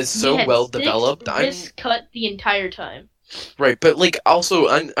story is so He had well 6 developed. wrists cut the entire time. Right, but like also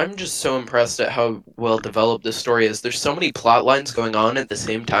I'm just so impressed at how well developed this story is. There's so many plot lines going on at the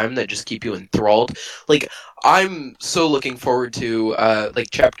same time that just keep you enthralled. Like I'm so looking forward to like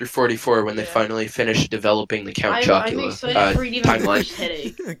chapter 44 when they Yeah. finally finish developing the Count I'm Chocula excited for it even timeline. first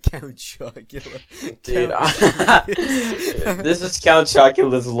headache. Count Chocula. Dude, Count this is Count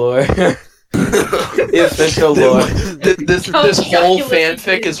Chocula's lore. The official lore. This Count whole Chocula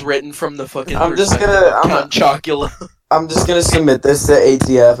fanfic is- is written from the fucking I'm just perspective gonna- of I'm- Count Chocula. I'm just gonna submit this to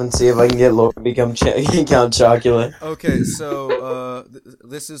ATF and see if I can get lore to become Count Chocula. Okay, so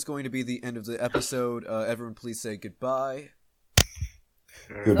this is going to be the end of the episode. Everyone, please say goodbye.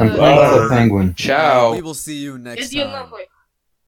 I'm playing with a penguin. Ciao. We will see you next Is you time. lovely?